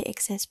wipe the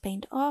excess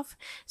paint off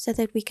so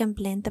that we can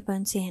blend the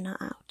burnt sienna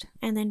out.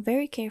 And then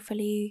very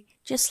carefully,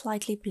 just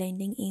slightly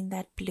blending in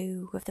that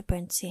blue with the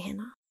burnt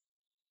sienna.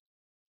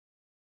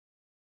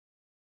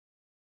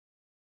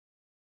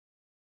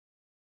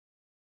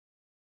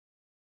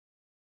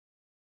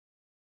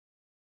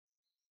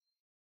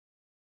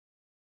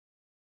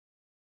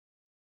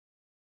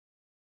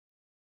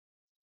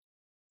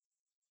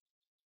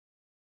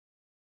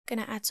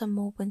 Gonna add some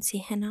more burnt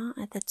sienna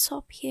at the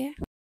top here.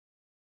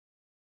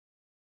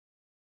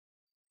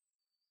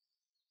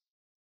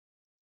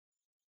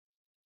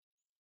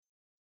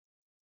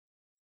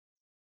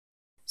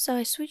 So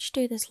I switched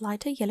to this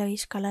lighter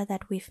yellowish color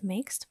that we've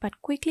mixed,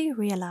 but quickly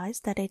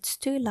realized that it's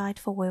too light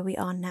for where we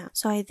are now.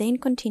 So I then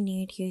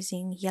continued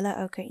using yellow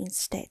ochre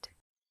instead.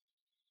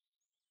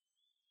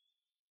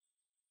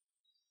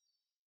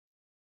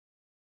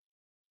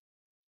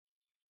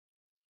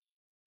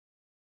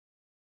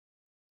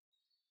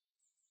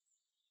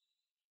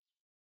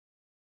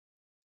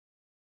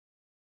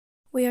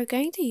 We are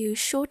going to use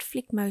short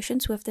flick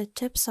motions with the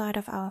tip side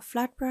of our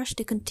flat brush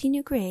to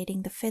continue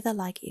creating the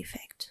feather-like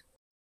effect.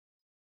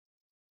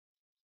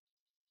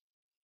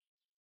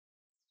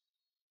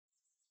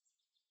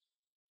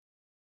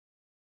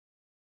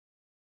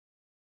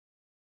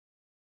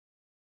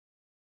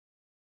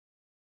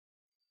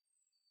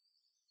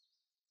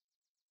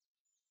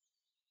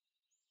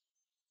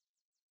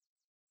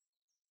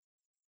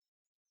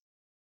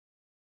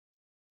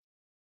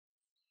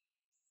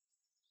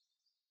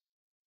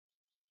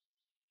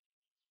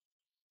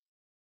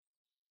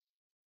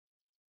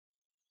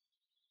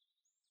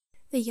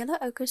 The yellow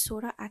ochre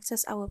sort of acts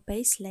as our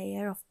base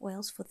layer of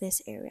oils for this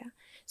area,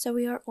 so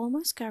we are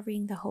almost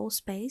covering the whole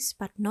space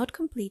but not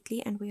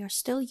completely, and we are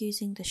still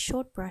using the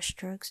short brush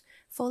strokes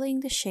following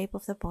the shape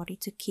of the body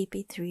to keep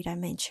it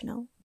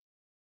three-dimensional.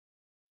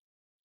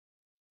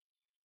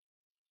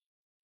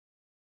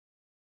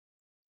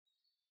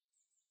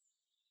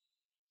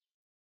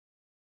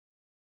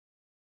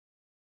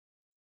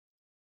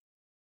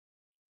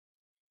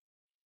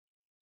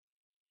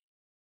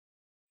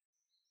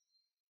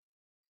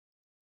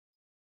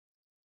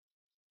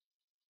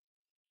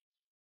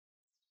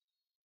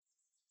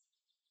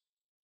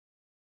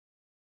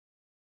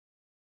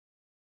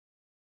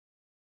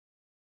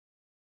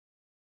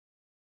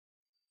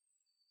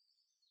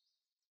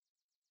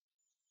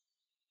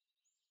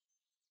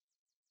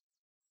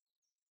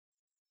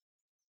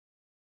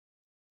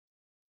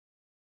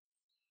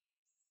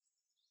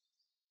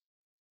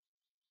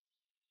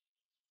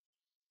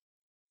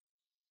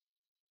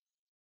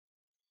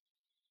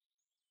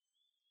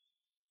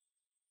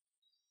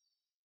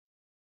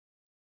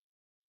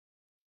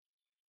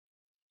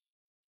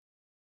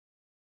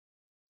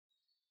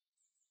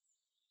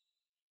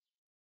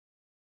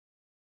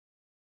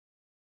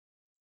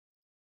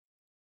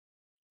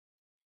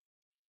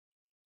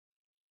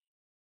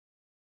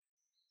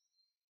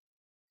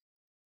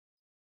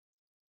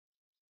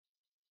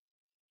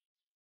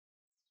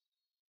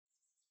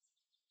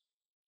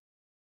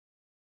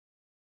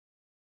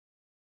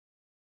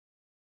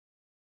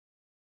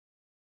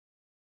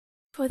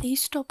 For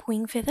these top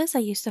wing feathers, I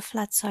use the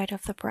flat side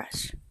of the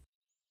brush.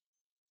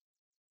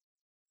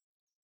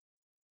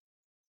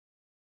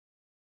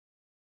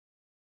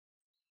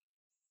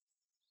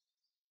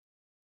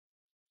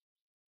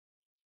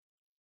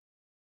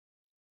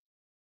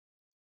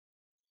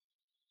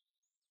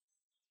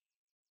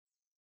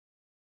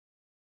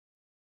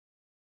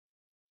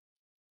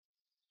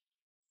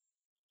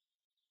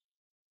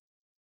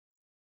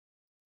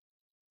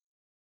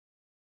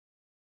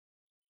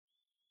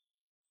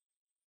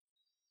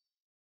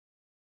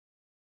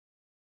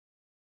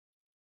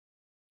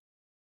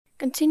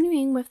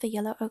 Continuing with the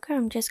yellow ochre,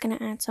 I'm just going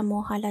to add some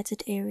more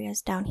highlighted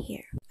areas down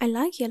here. I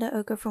like yellow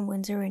ochre from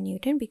Winsor &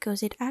 Newton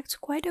because it acts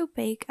quite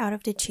opaque out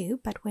of the tube,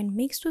 but when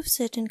mixed with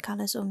certain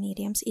colors or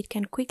mediums, it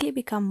can quickly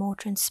become more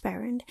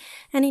transparent,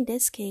 and in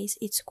this case,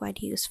 it's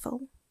quite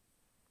useful.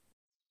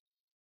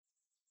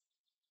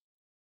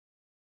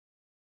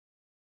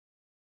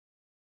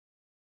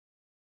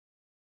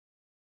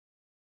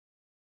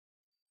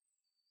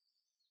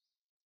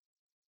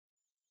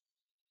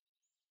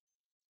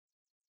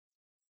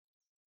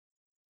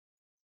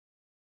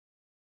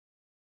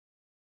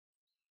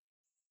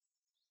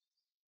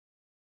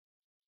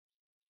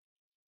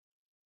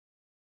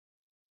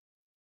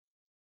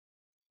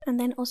 And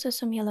then also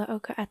some yellow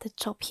ochre at the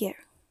top here.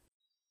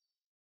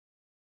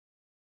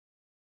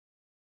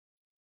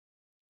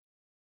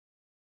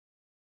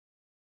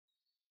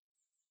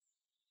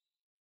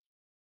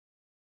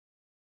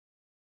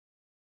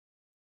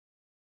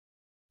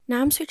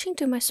 Now I'm switching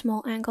to my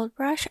small angled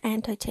brush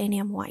and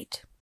titanium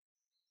white.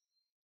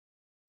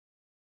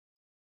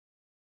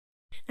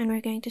 And we're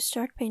going to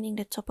start painting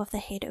the top of the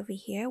head over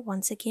here,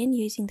 once again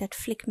using that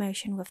flick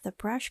motion with the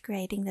brush,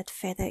 creating that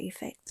feather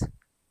effect.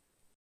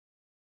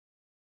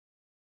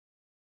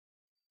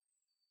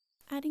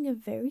 Adding a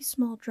very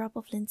small drop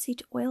of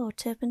linseed oil or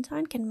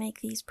turpentine can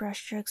make these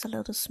brush strokes a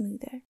little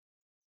smoother.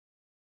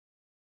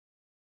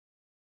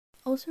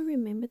 Also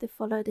remember to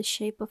follow the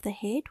shape of the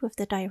head with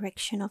the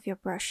direction of your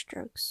brush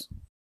strokes.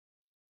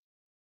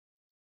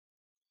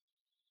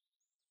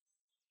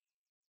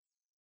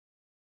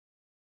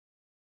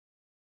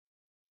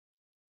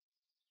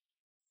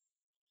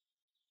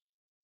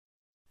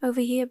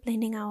 Over here,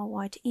 blending our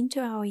white into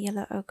our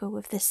yellow ochre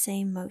with the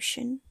same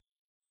motion.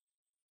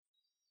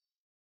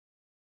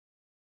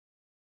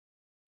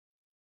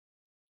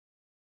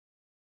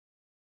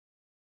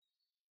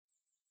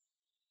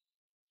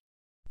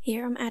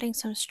 Here I'm adding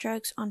some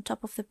strokes on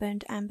top of the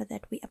burnt amber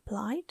that we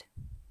applied.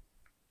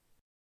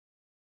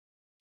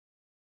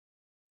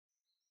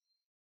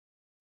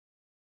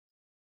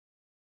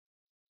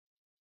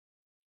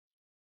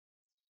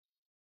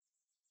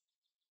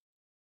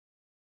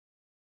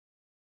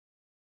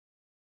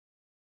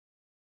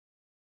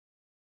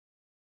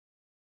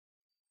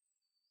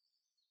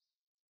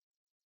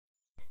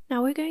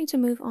 Now we're going to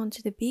move on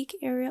to the beak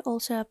area,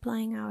 also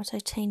applying our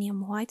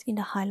titanium white in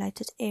the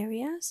highlighted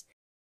areas.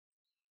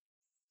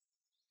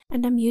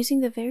 And I'm using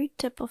the very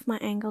tip of my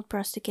angled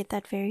brush to get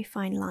that very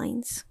fine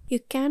lines. You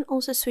can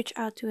also switch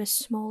out to a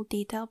small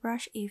detail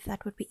brush if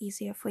that would be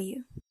easier for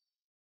you.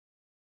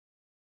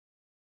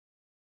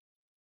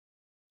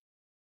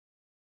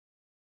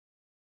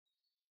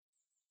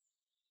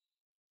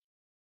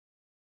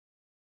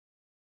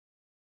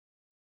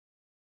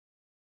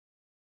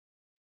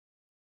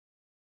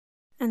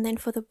 And then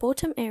for the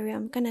bottom area,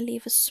 I'm going to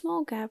leave a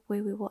small gap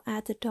where we will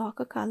add the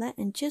darker color,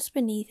 and just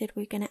beneath it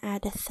we're going to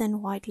add a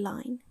thin white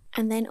line.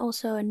 And then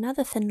also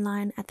another thin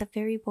line at the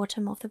very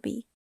bottom of the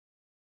beak.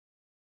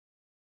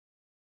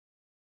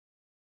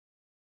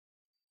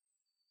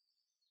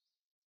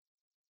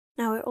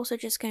 Now we're also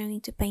just going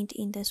to paint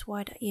in this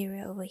white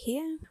area over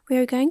here. We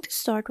are going to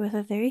start with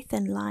a very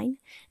thin line,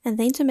 and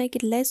then to make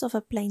it less of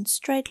a plain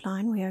straight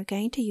line, we are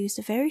going to use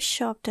the very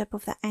sharp tip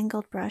of the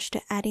angled brush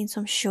to add in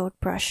some short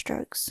brush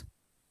strokes.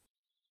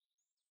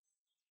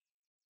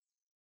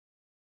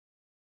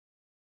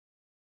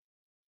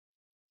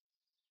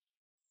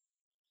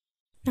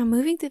 Now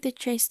moving to the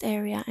chest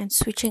area and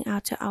switching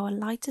out to our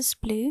lightest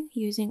blue,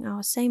 using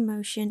our same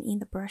motion in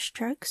the brush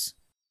strokes.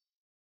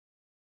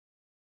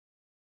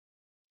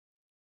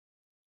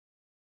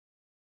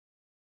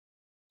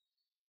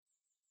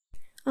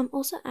 I'm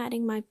also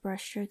adding my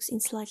brush strokes in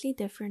slightly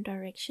different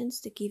directions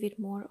to give it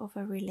more of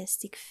a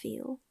realistic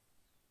feel.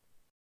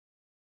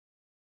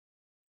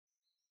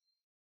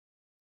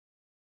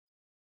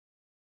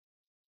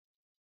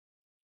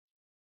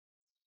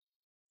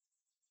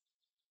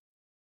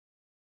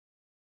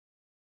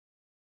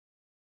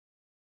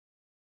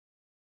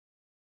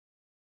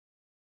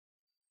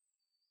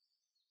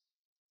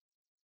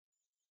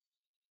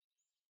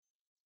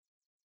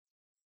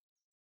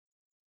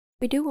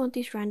 We do want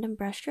these random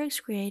brush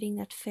strokes creating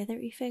that feather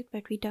effect,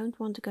 but we don't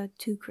want to go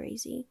too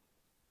crazy.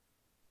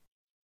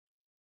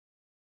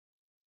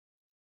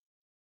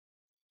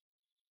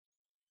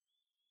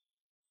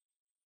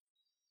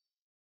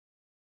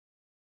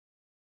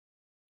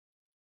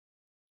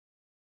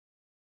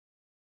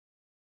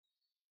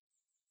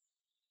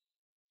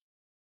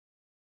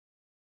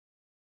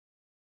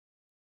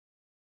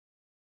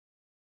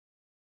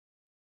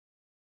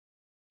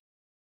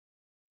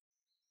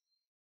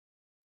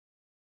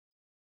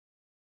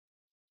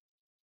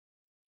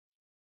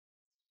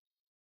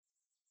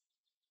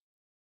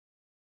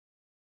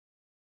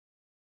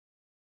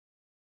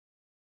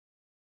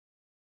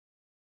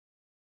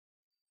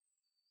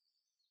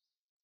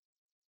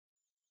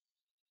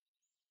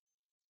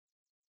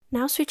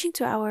 Now switching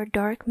to our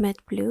dark mid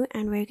blue,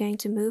 and we're going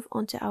to move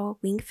on to our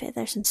wing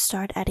feathers and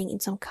start adding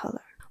in some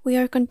color. We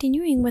are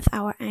continuing with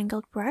our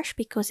angled brush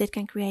because it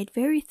can create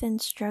very thin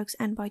strokes,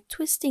 and by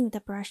twisting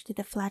the brush to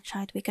the flat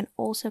side we can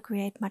also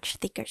create much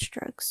thicker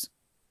strokes.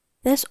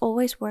 This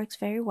always works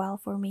very well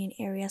for me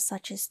in areas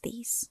such as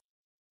these.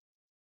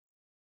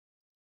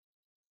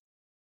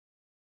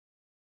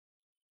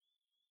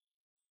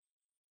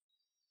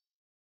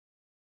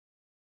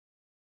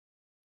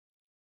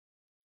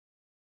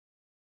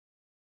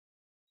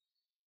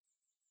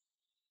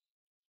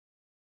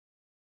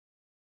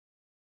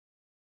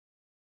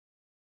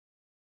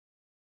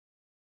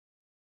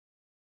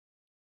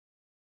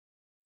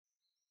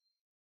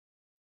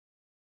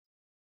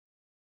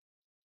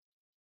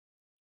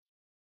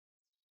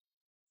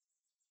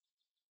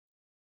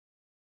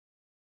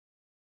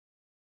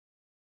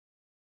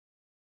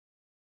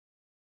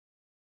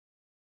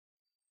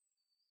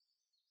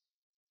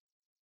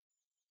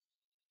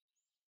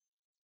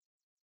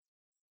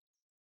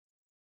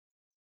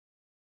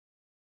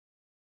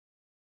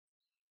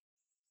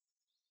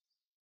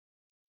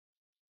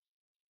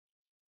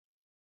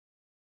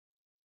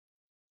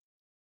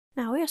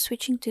 Now we are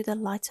switching to the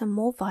lighter,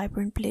 more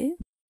vibrant blue.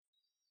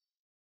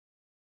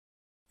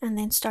 and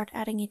then start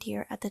adding it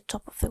here at the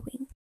top of the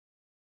wing.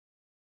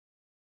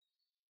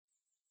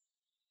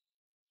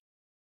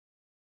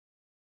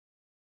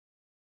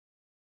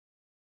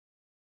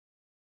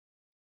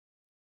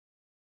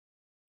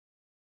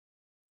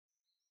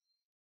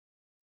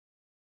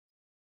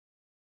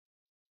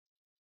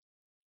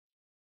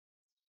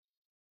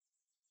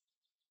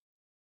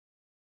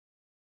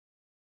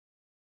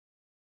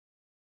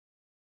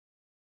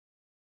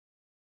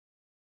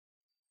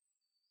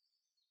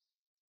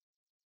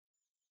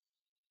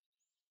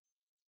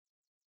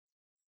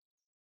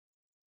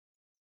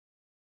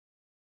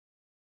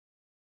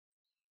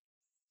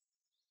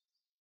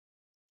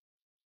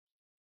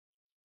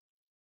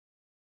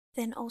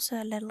 Then also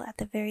a little at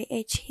the very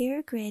edge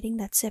here, creating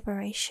that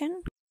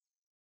separation.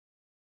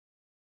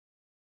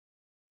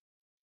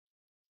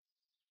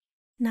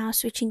 Now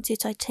switching to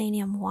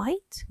titanium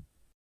white.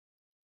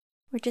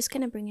 We're just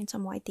going to bring in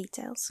some white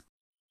details.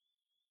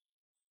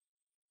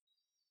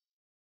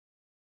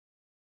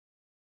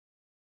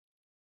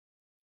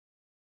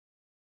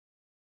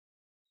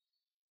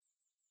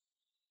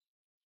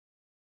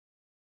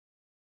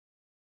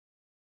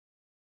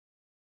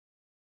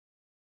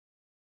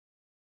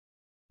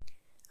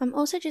 I'm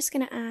also just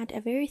going to add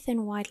a very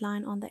thin white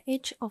line on the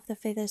edge of the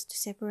feathers to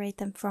separate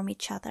them from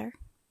each other.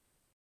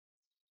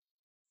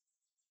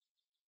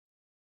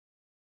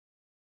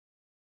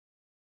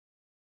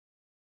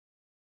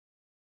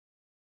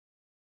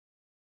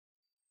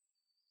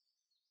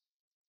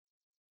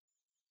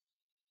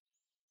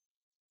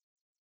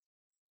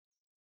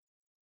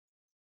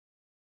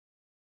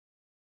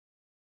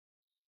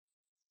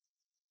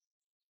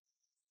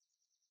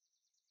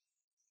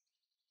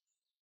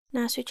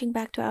 Now switching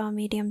back to our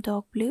medium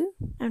dark blue,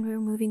 and we're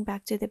moving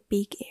back to the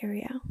beak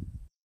area.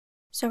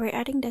 So we're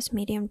adding this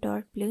medium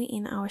dark blue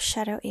in our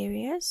shadow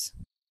areas.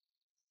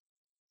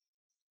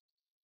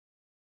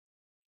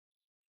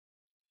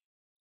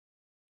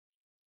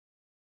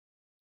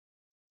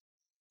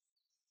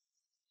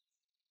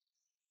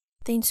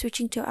 Then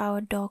switching to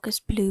our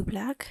darkest blue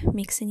black,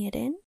 mixing it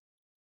in.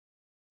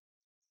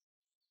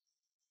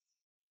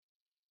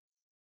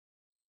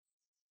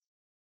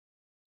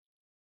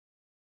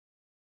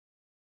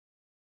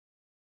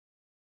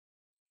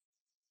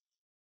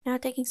 Now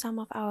taking some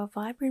of our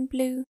vibrant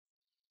blue.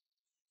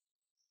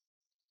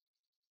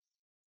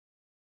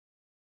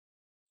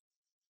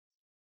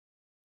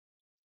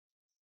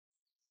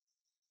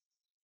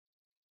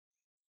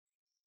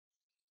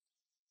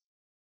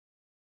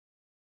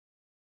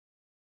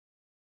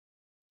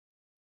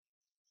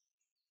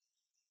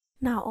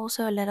 Now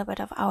also a little bit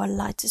of our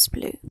lightest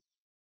blue.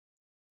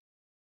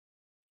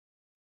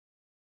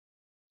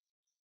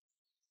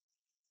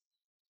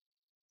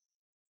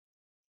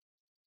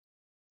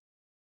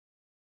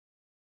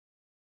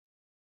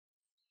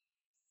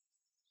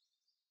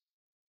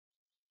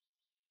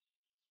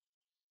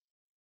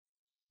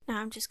 Now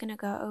I'm just going to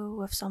go over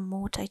with some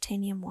more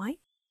titanium white.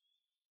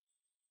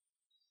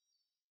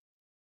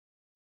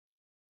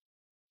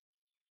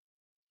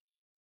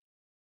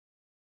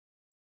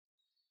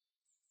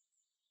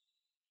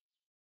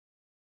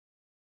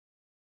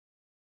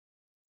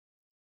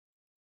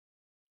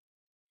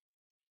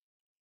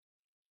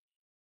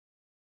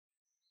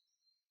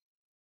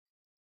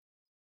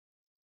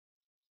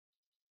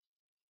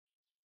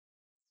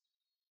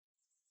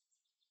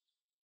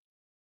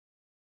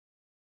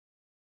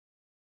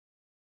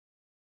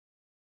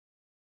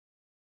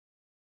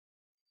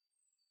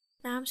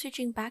 Now I'm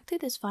switching back to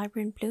this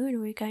vibrant blue, and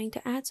we're going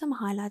to add some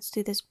highlights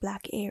to this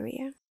black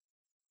area.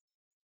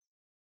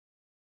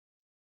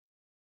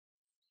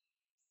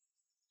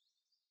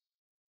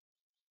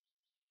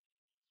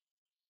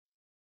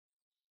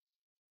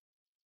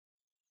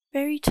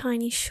 Very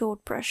tiny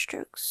short brush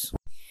strokes.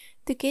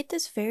 To get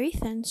this very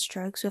thin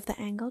strokes with the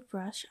angled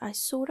brush, I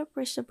sort of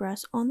brush the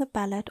brush on the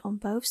palette on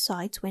both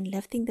sides when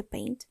lifting the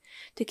paint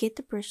to get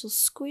the bristles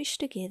squished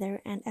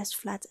together and as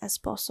flat as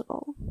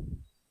possible.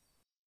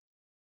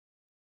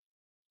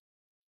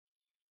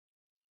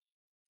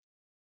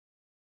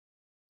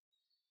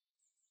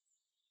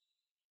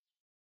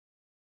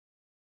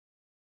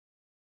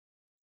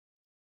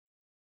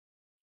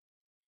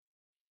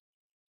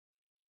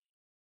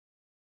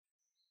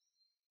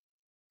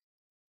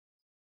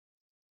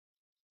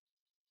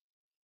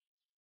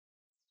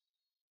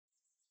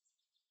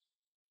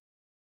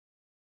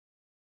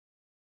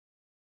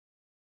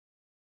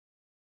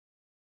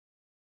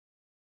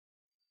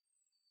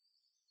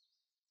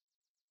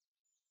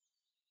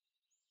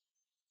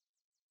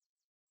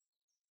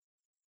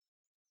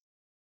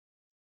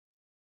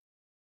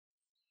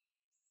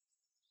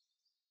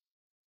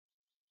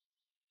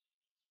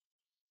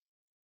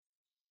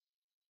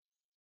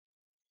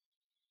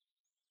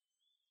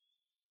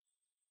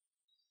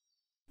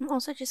 I'm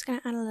also just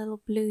going to add a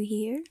little blue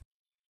here.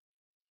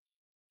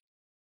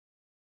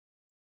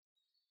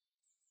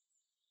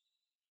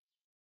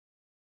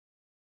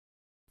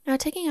 Now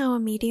taking our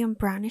medium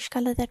brownish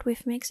color that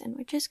we've mixed, and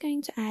we're just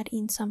going to add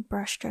in some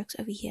brush strokes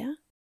over here.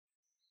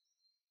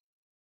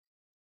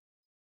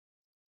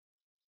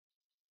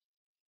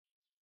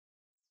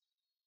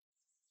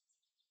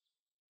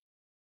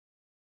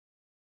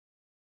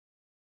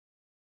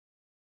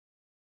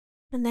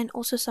 And then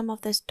also some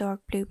of this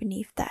dark blue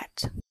beneath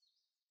that.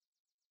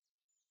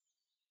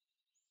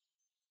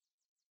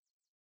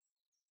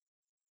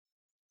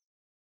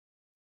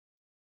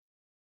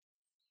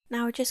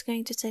 Now we're just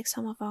going to take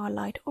some of our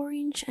light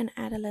orange and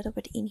add a little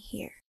bit in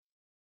here.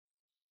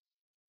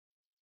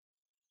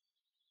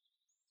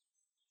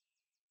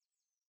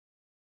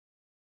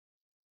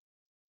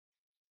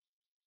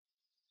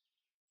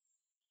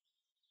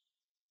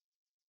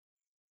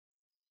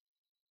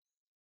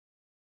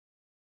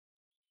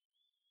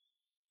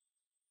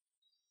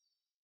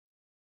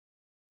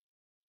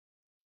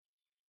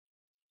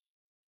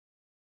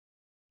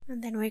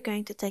 And then we're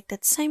going to take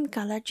that same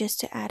color just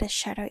to add a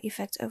shadow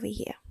effect over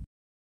here.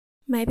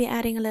 Maybe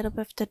adding a little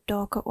bit of the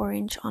darker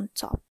orange on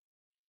top.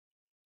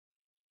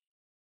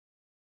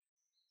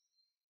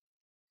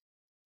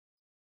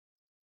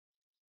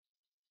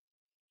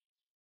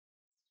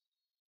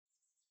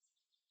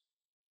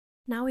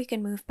 Now we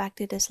can move back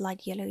to this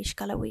light yellowish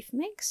color we've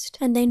mixed,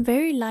 and then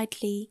very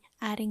lightly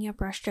adding your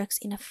brush strokes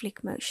in a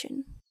flick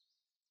motion.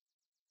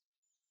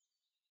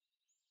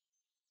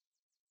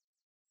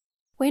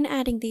 When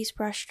adding these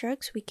brush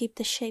strokes, we keep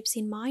the shapes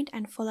in mind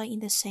and follow in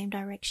the same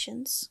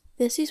directions.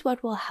 This is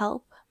what will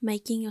help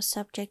making your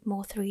subject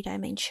more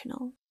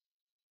three-dimensional.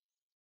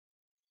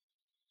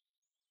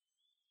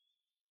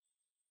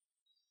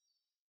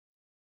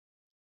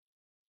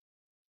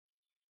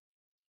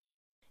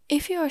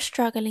 If you are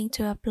struggling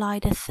to apply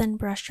the thin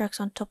brushstrokes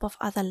on top of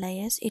other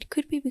layers, it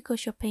could be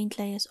because your paint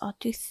layers are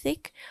too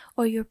thick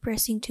or you're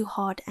pressing too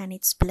hard and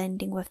it's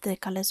blending with the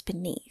colors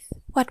beneath.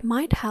 What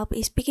might help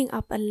is picking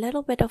up a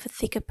little bit of a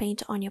thicker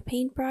paint on your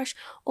paintbrush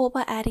or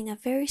by adding a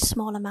very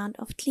small amount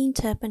of clean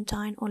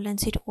turpentine or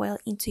linseed oil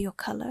into your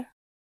color.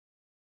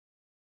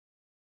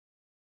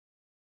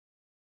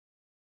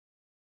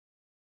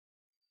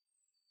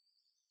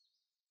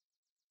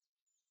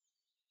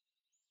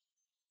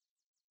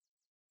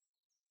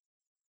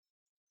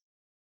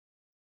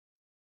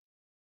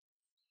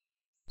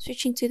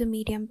 Switching to the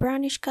medium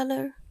brownish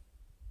color,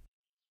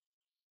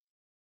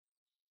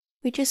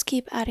 we just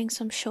keep adding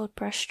some short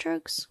brush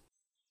strokes.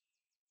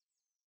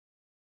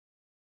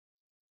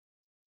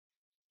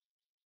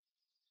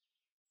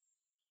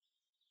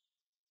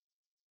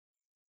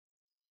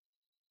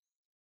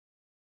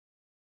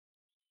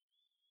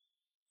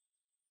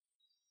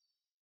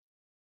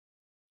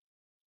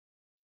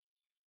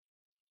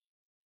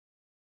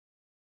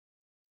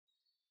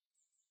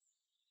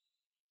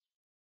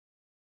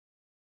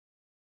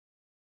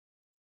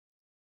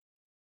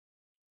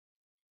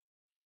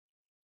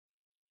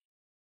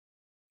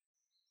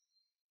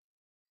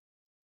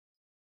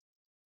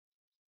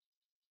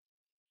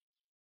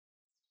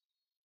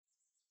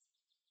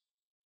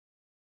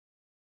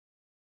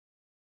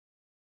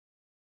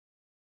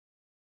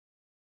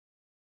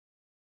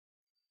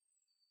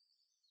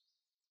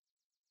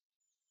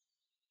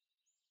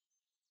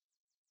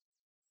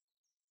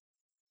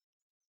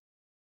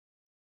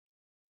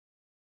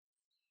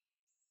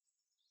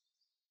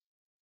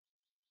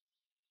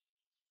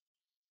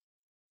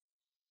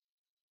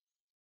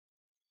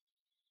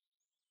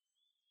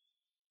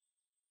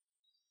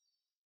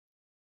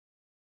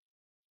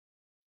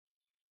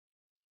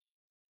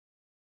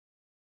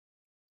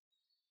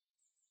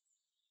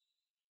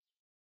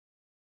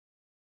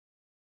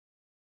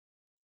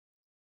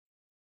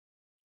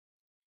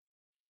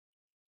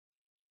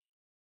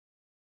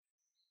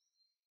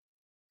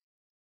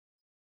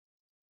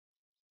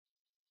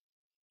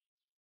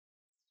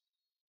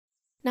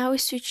 Now we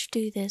switch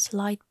to this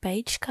light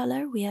beige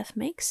color we have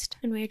mixed,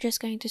 and we're just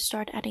going to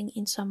start adding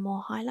in some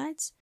more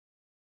highlights.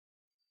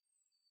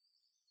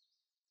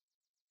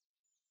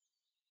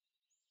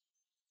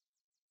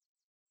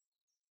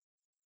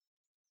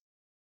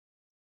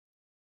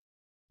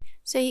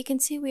 So you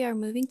can see we are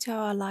moving to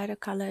our lighter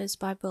colors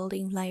by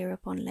building layer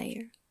upon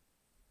layer.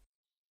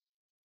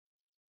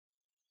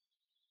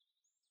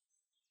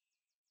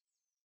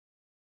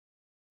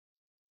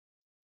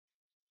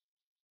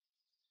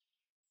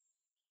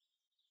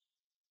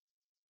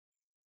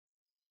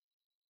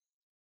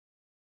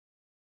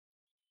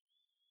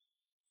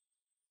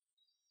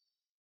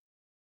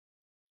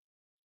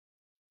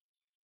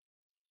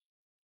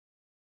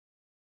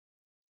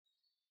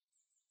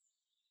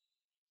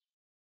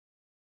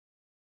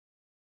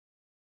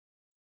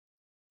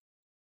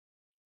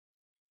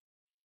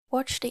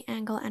 Watch the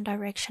angle and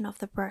direction of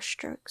the brush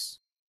strokes.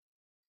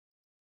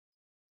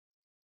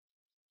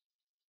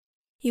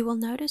 You will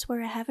notice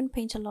where I haven't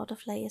painted a lot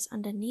of layers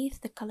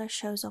underneath, the color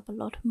shows up a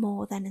lot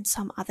more than in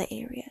some other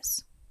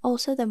areas.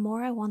 Also, the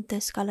more I want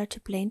this color to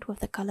blend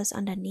with the colors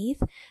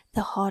underneath,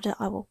 the harder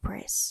I will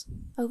press.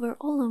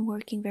 Overall, I'm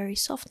working very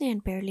softly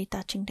and barely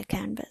touching the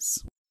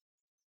canvas.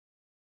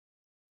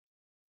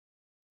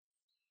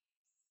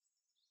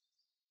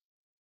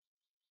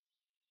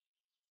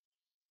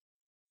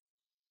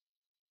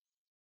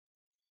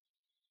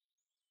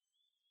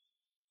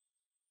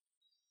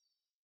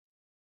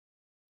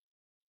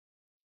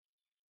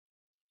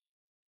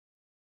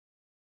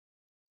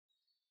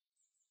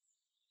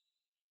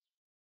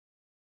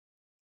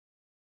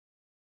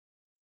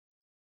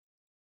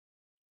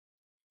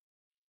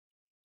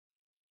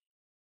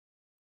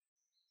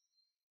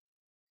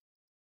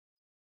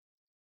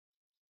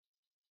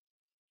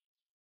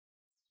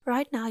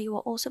 Right now you will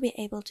also be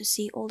able to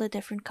see all the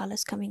different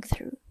colors coming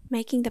through,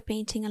 making the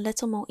painting a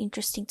little more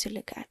interesting to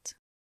look at.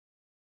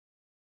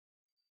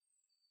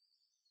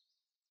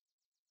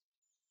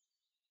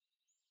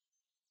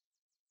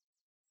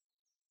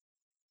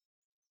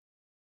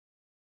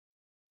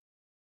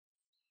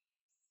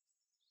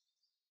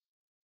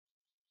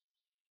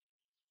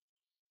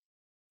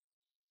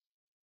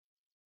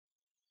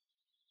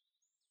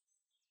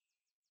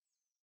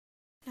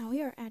 Now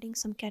we are adding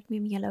some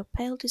cadmium yellow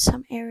pale to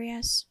some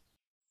areas.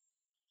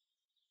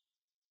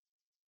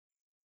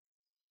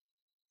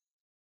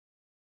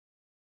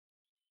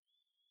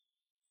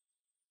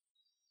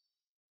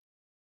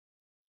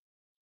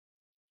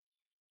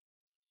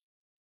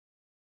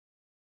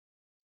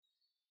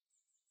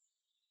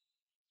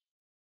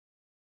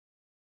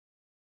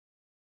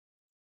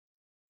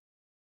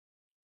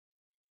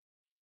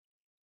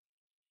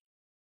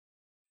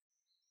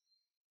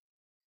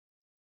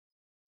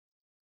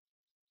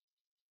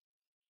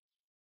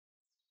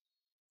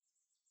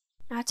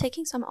 Now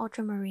taking some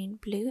ultramarine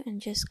blue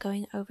and just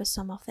going over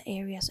some of the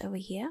areas over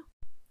here.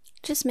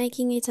 Just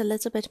making it a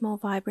little bit more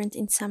vibrant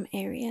in some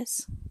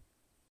areas.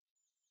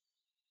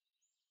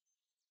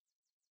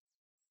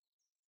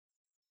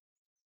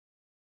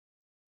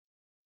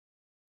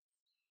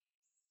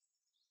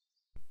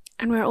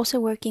 And we're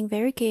also working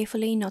very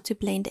carefully not to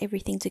blend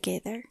everything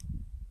together.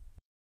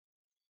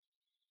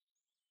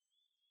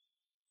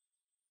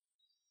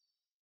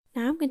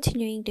 Now I'm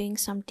continuing doing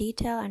some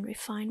detail and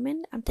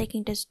refinement. I'm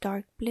taking this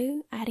dark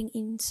blue, adding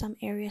in some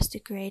areas to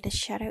create a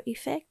shadow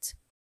effect.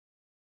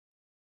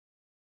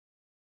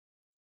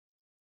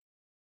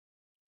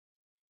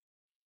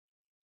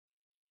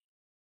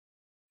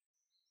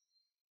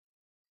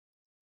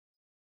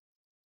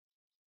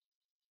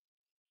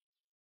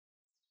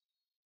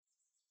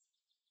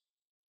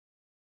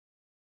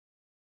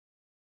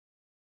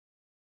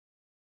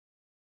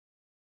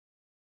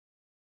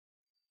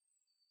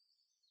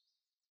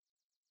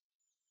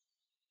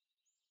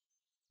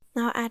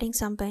 Now adding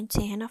some burnt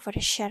sienna for the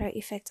shadow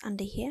effect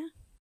under here.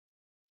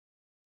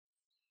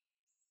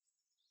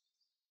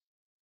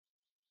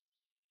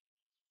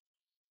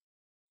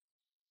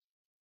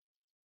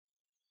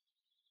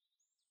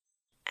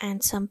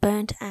 And some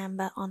burnt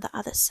amber on the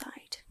other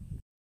side.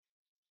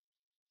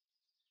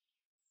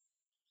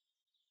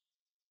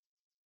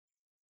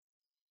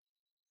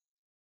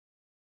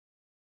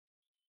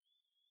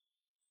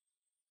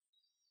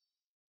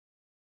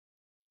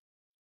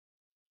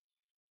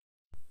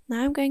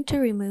 Now I'm going to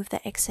remove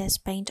the excess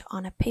paint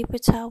on a paper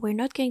towel. We're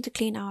not going to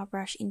clean our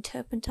brush in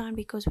turpentine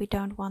because we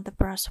don't want the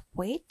brush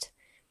wet.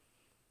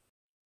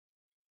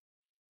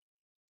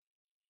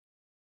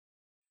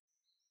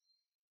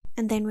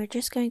 And then we're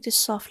just going to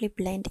softly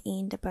blend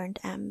in the burnt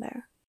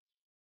amber.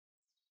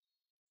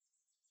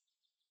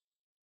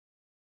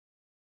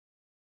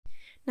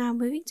 Now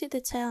moving to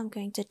the tail, I'm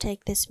going to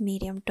take this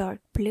medium dark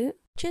blue,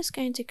 just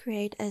going to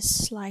create a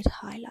slight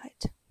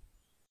highlight.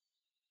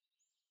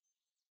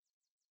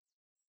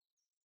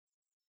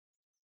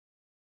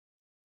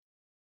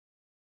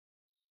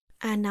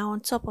 And now on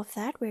top of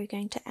that, we're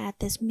going to add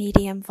this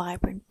medium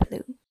vibrant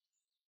blue.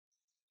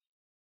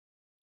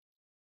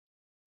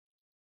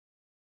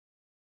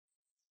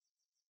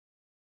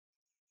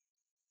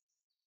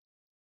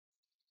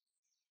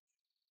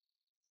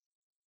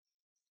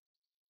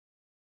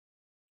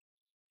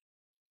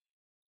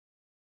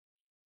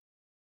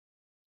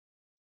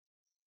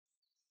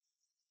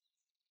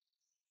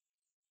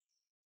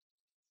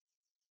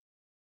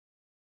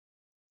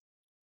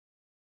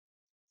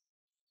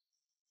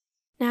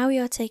 Now we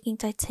are taking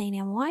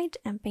titanium white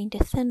and paint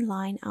a thin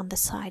line on the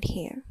side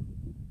here.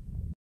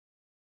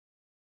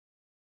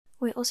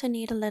 We also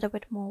need a little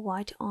bit more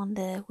white on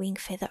the wing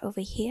feather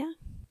over here.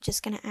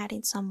 Just gonna add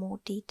in some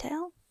more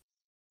detail.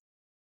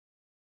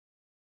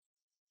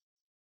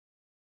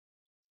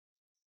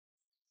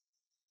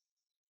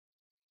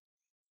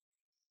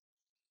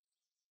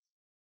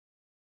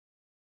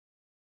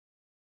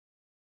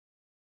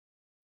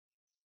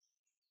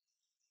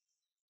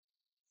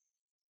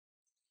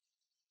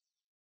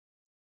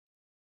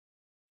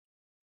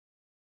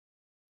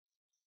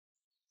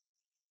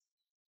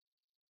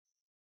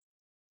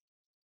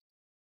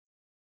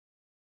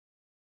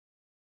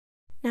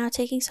 Now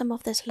taking some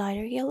of this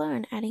lighter yellow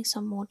and adding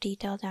some more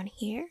detail down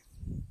here.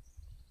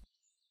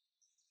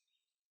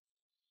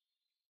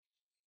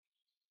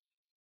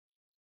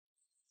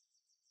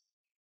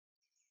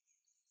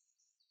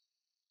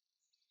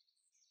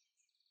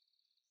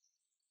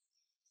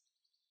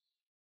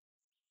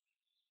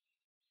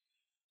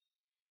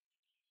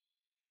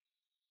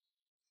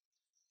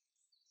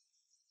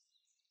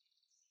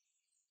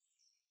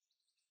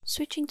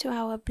 Switching to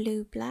our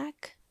blue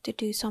black to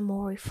do some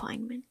more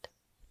refinement.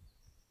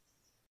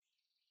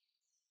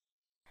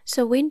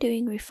 So when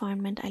doing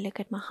refinement, I look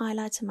at my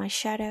highlights and my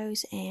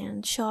shadows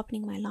and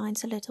sharpening my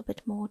lines a little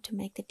bit more to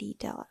make the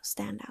detail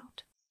stand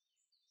out.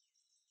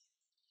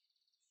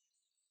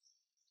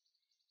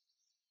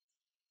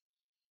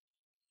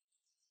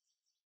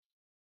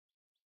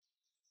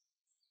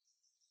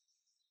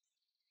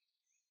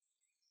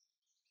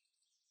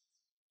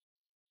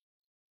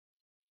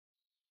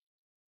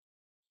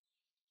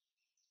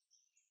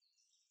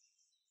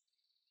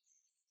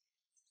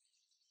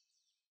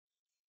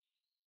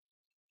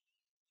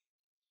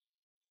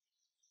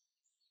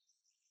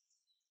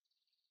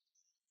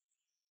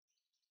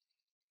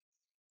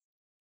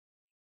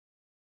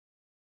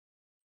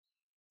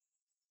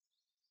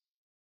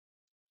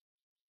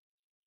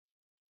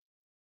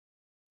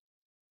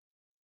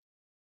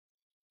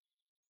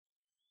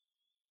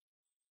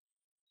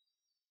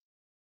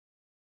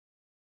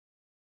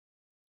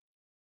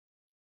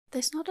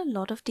 There's not a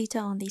lot of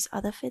detail on these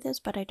other feathers,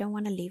 but I don't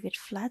want to leave it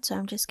flat, so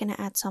I'm just going to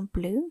add some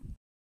blue.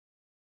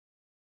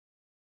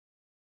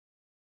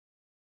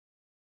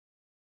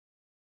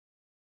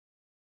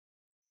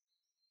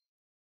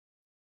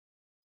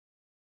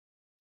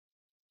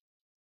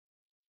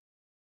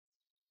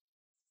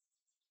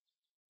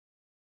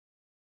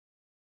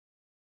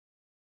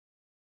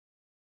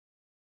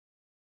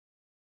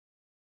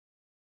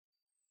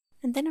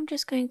 And then I'm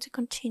just going to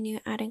continue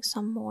adding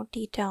some more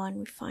detail and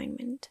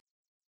refinement.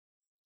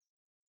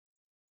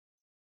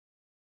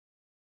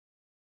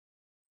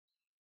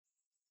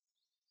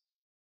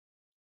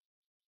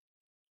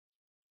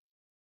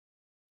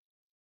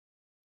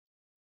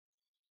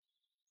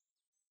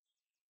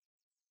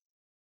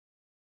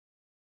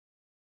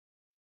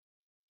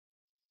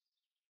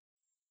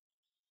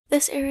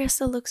 This area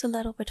still looks a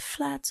little bit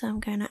flat, so I'm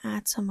going to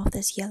add some of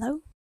this yellow.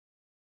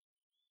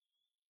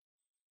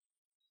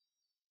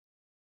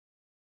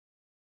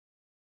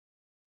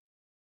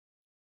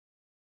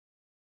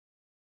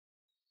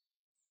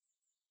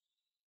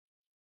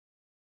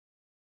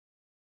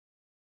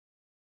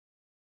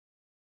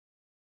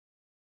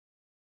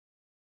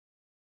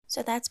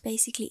 So that's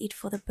basically it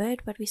for the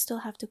bird, but we still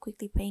have to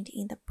quickly paint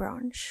in the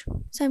branch.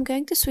 So I'm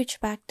going to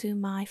switch back to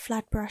my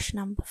flat brush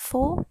number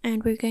 4,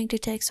 and we're going to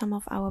take some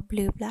of our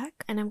blue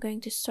black, and I'm going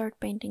to start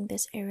painting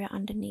this area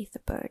underneath the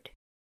bird.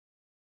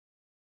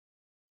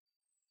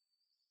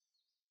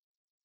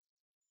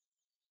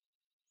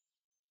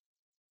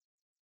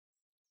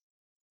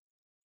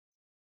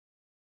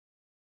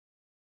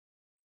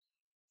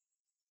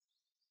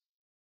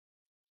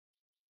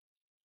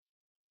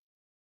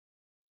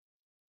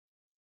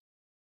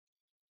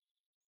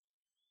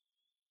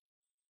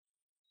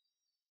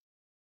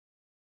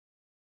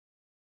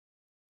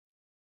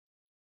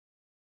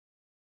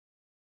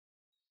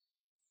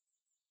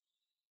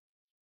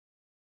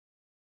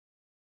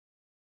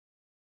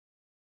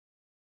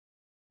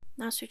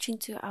 Now switching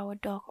to our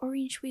dark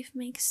orange we've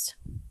mixed.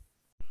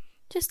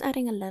 Just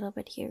adding a little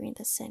bit here in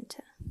the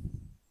center.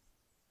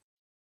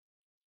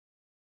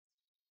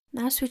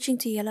 Now switching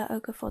to yellow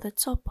ochre for the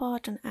top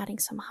part and adding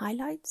some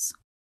highlights.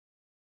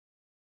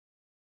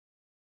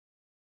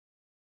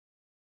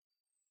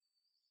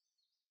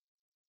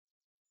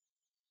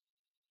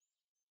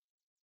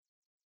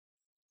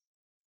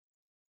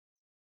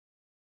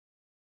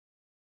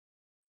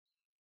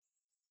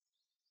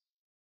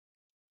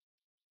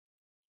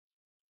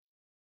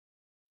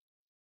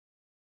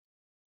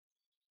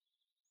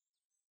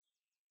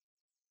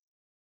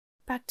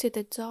 Back to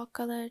the dark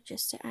color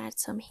just to add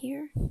some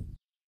here.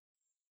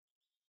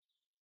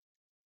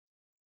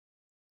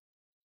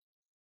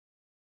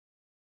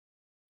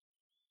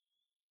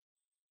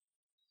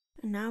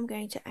 And now I'm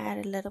going to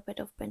add a little bit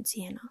of burnt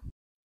sienna.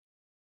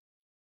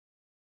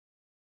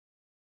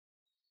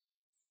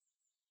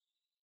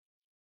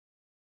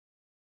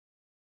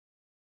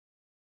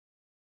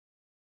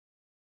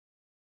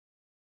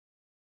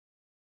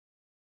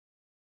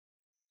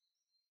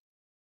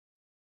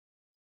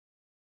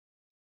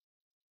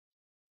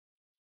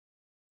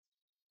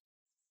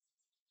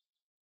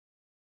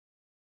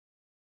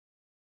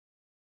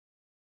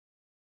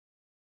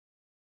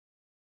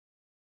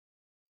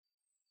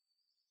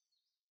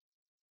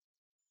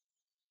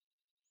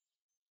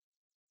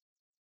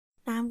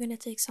 Now I'm going to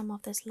take some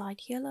of this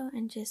light yellow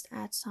and just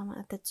add some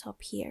at the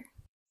top here.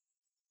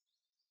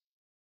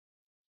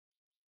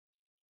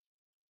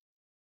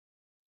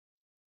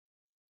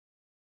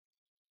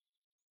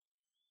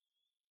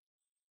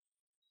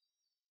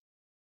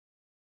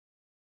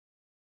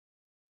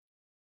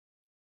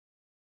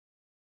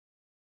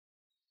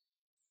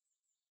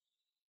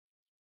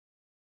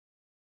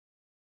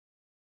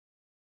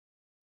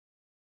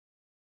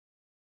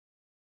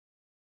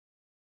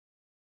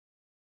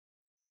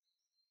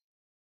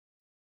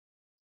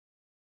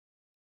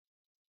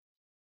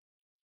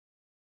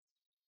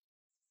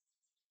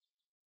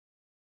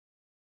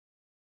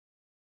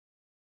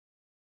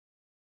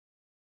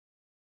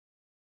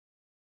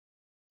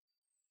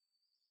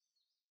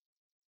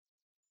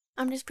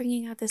 I'm just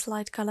bringing out this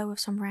light color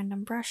with some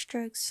random brush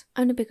strokes,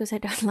 only because I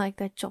don't like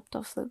that chopped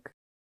off look.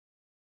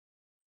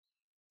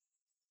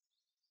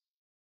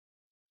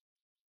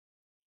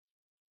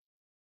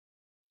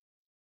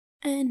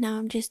 And now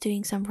I'm just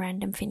doing some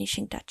random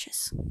finishing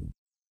touches.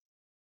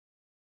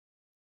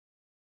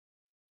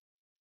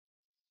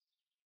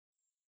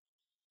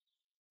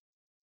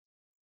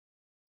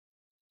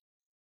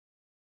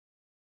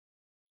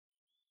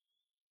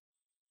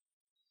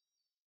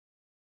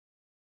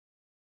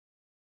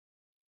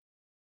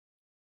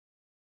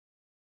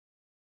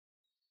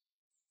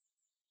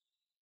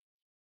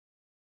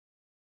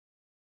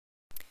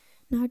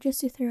 Now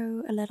just to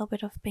throw a little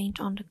bit of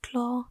paint on the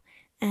claw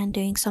and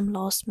doing some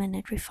last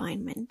minute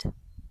refinement.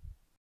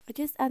 I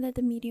just added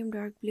the medium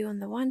dark blue on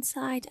the one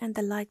side and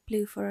the light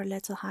blue for a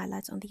little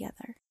highlights on the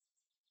other.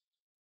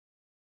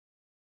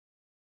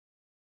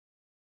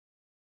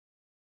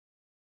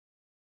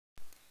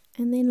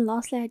 And then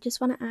lastly I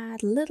just want to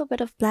add a little bit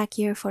of black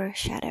here for a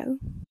shadow.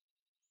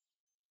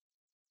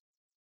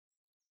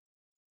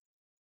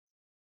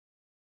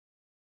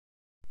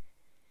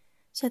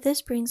 So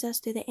this brings us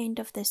to the end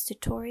of this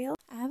tutorial.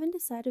 I haven't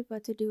decided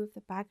what to do with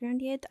the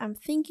background yet. I'm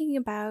thinking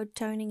about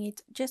toning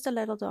it just a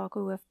little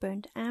darker with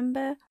burnt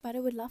amber, but I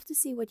would love to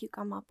see what you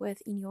come up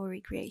with in your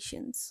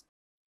recreations.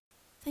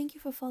 Thank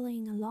you for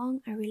following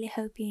along. I really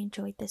hope you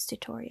enjoyed this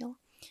tutorial.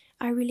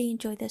 I really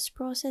enjoyed this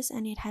process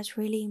and it has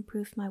really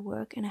improved my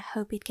work, and I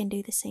hope it can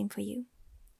do the same for you.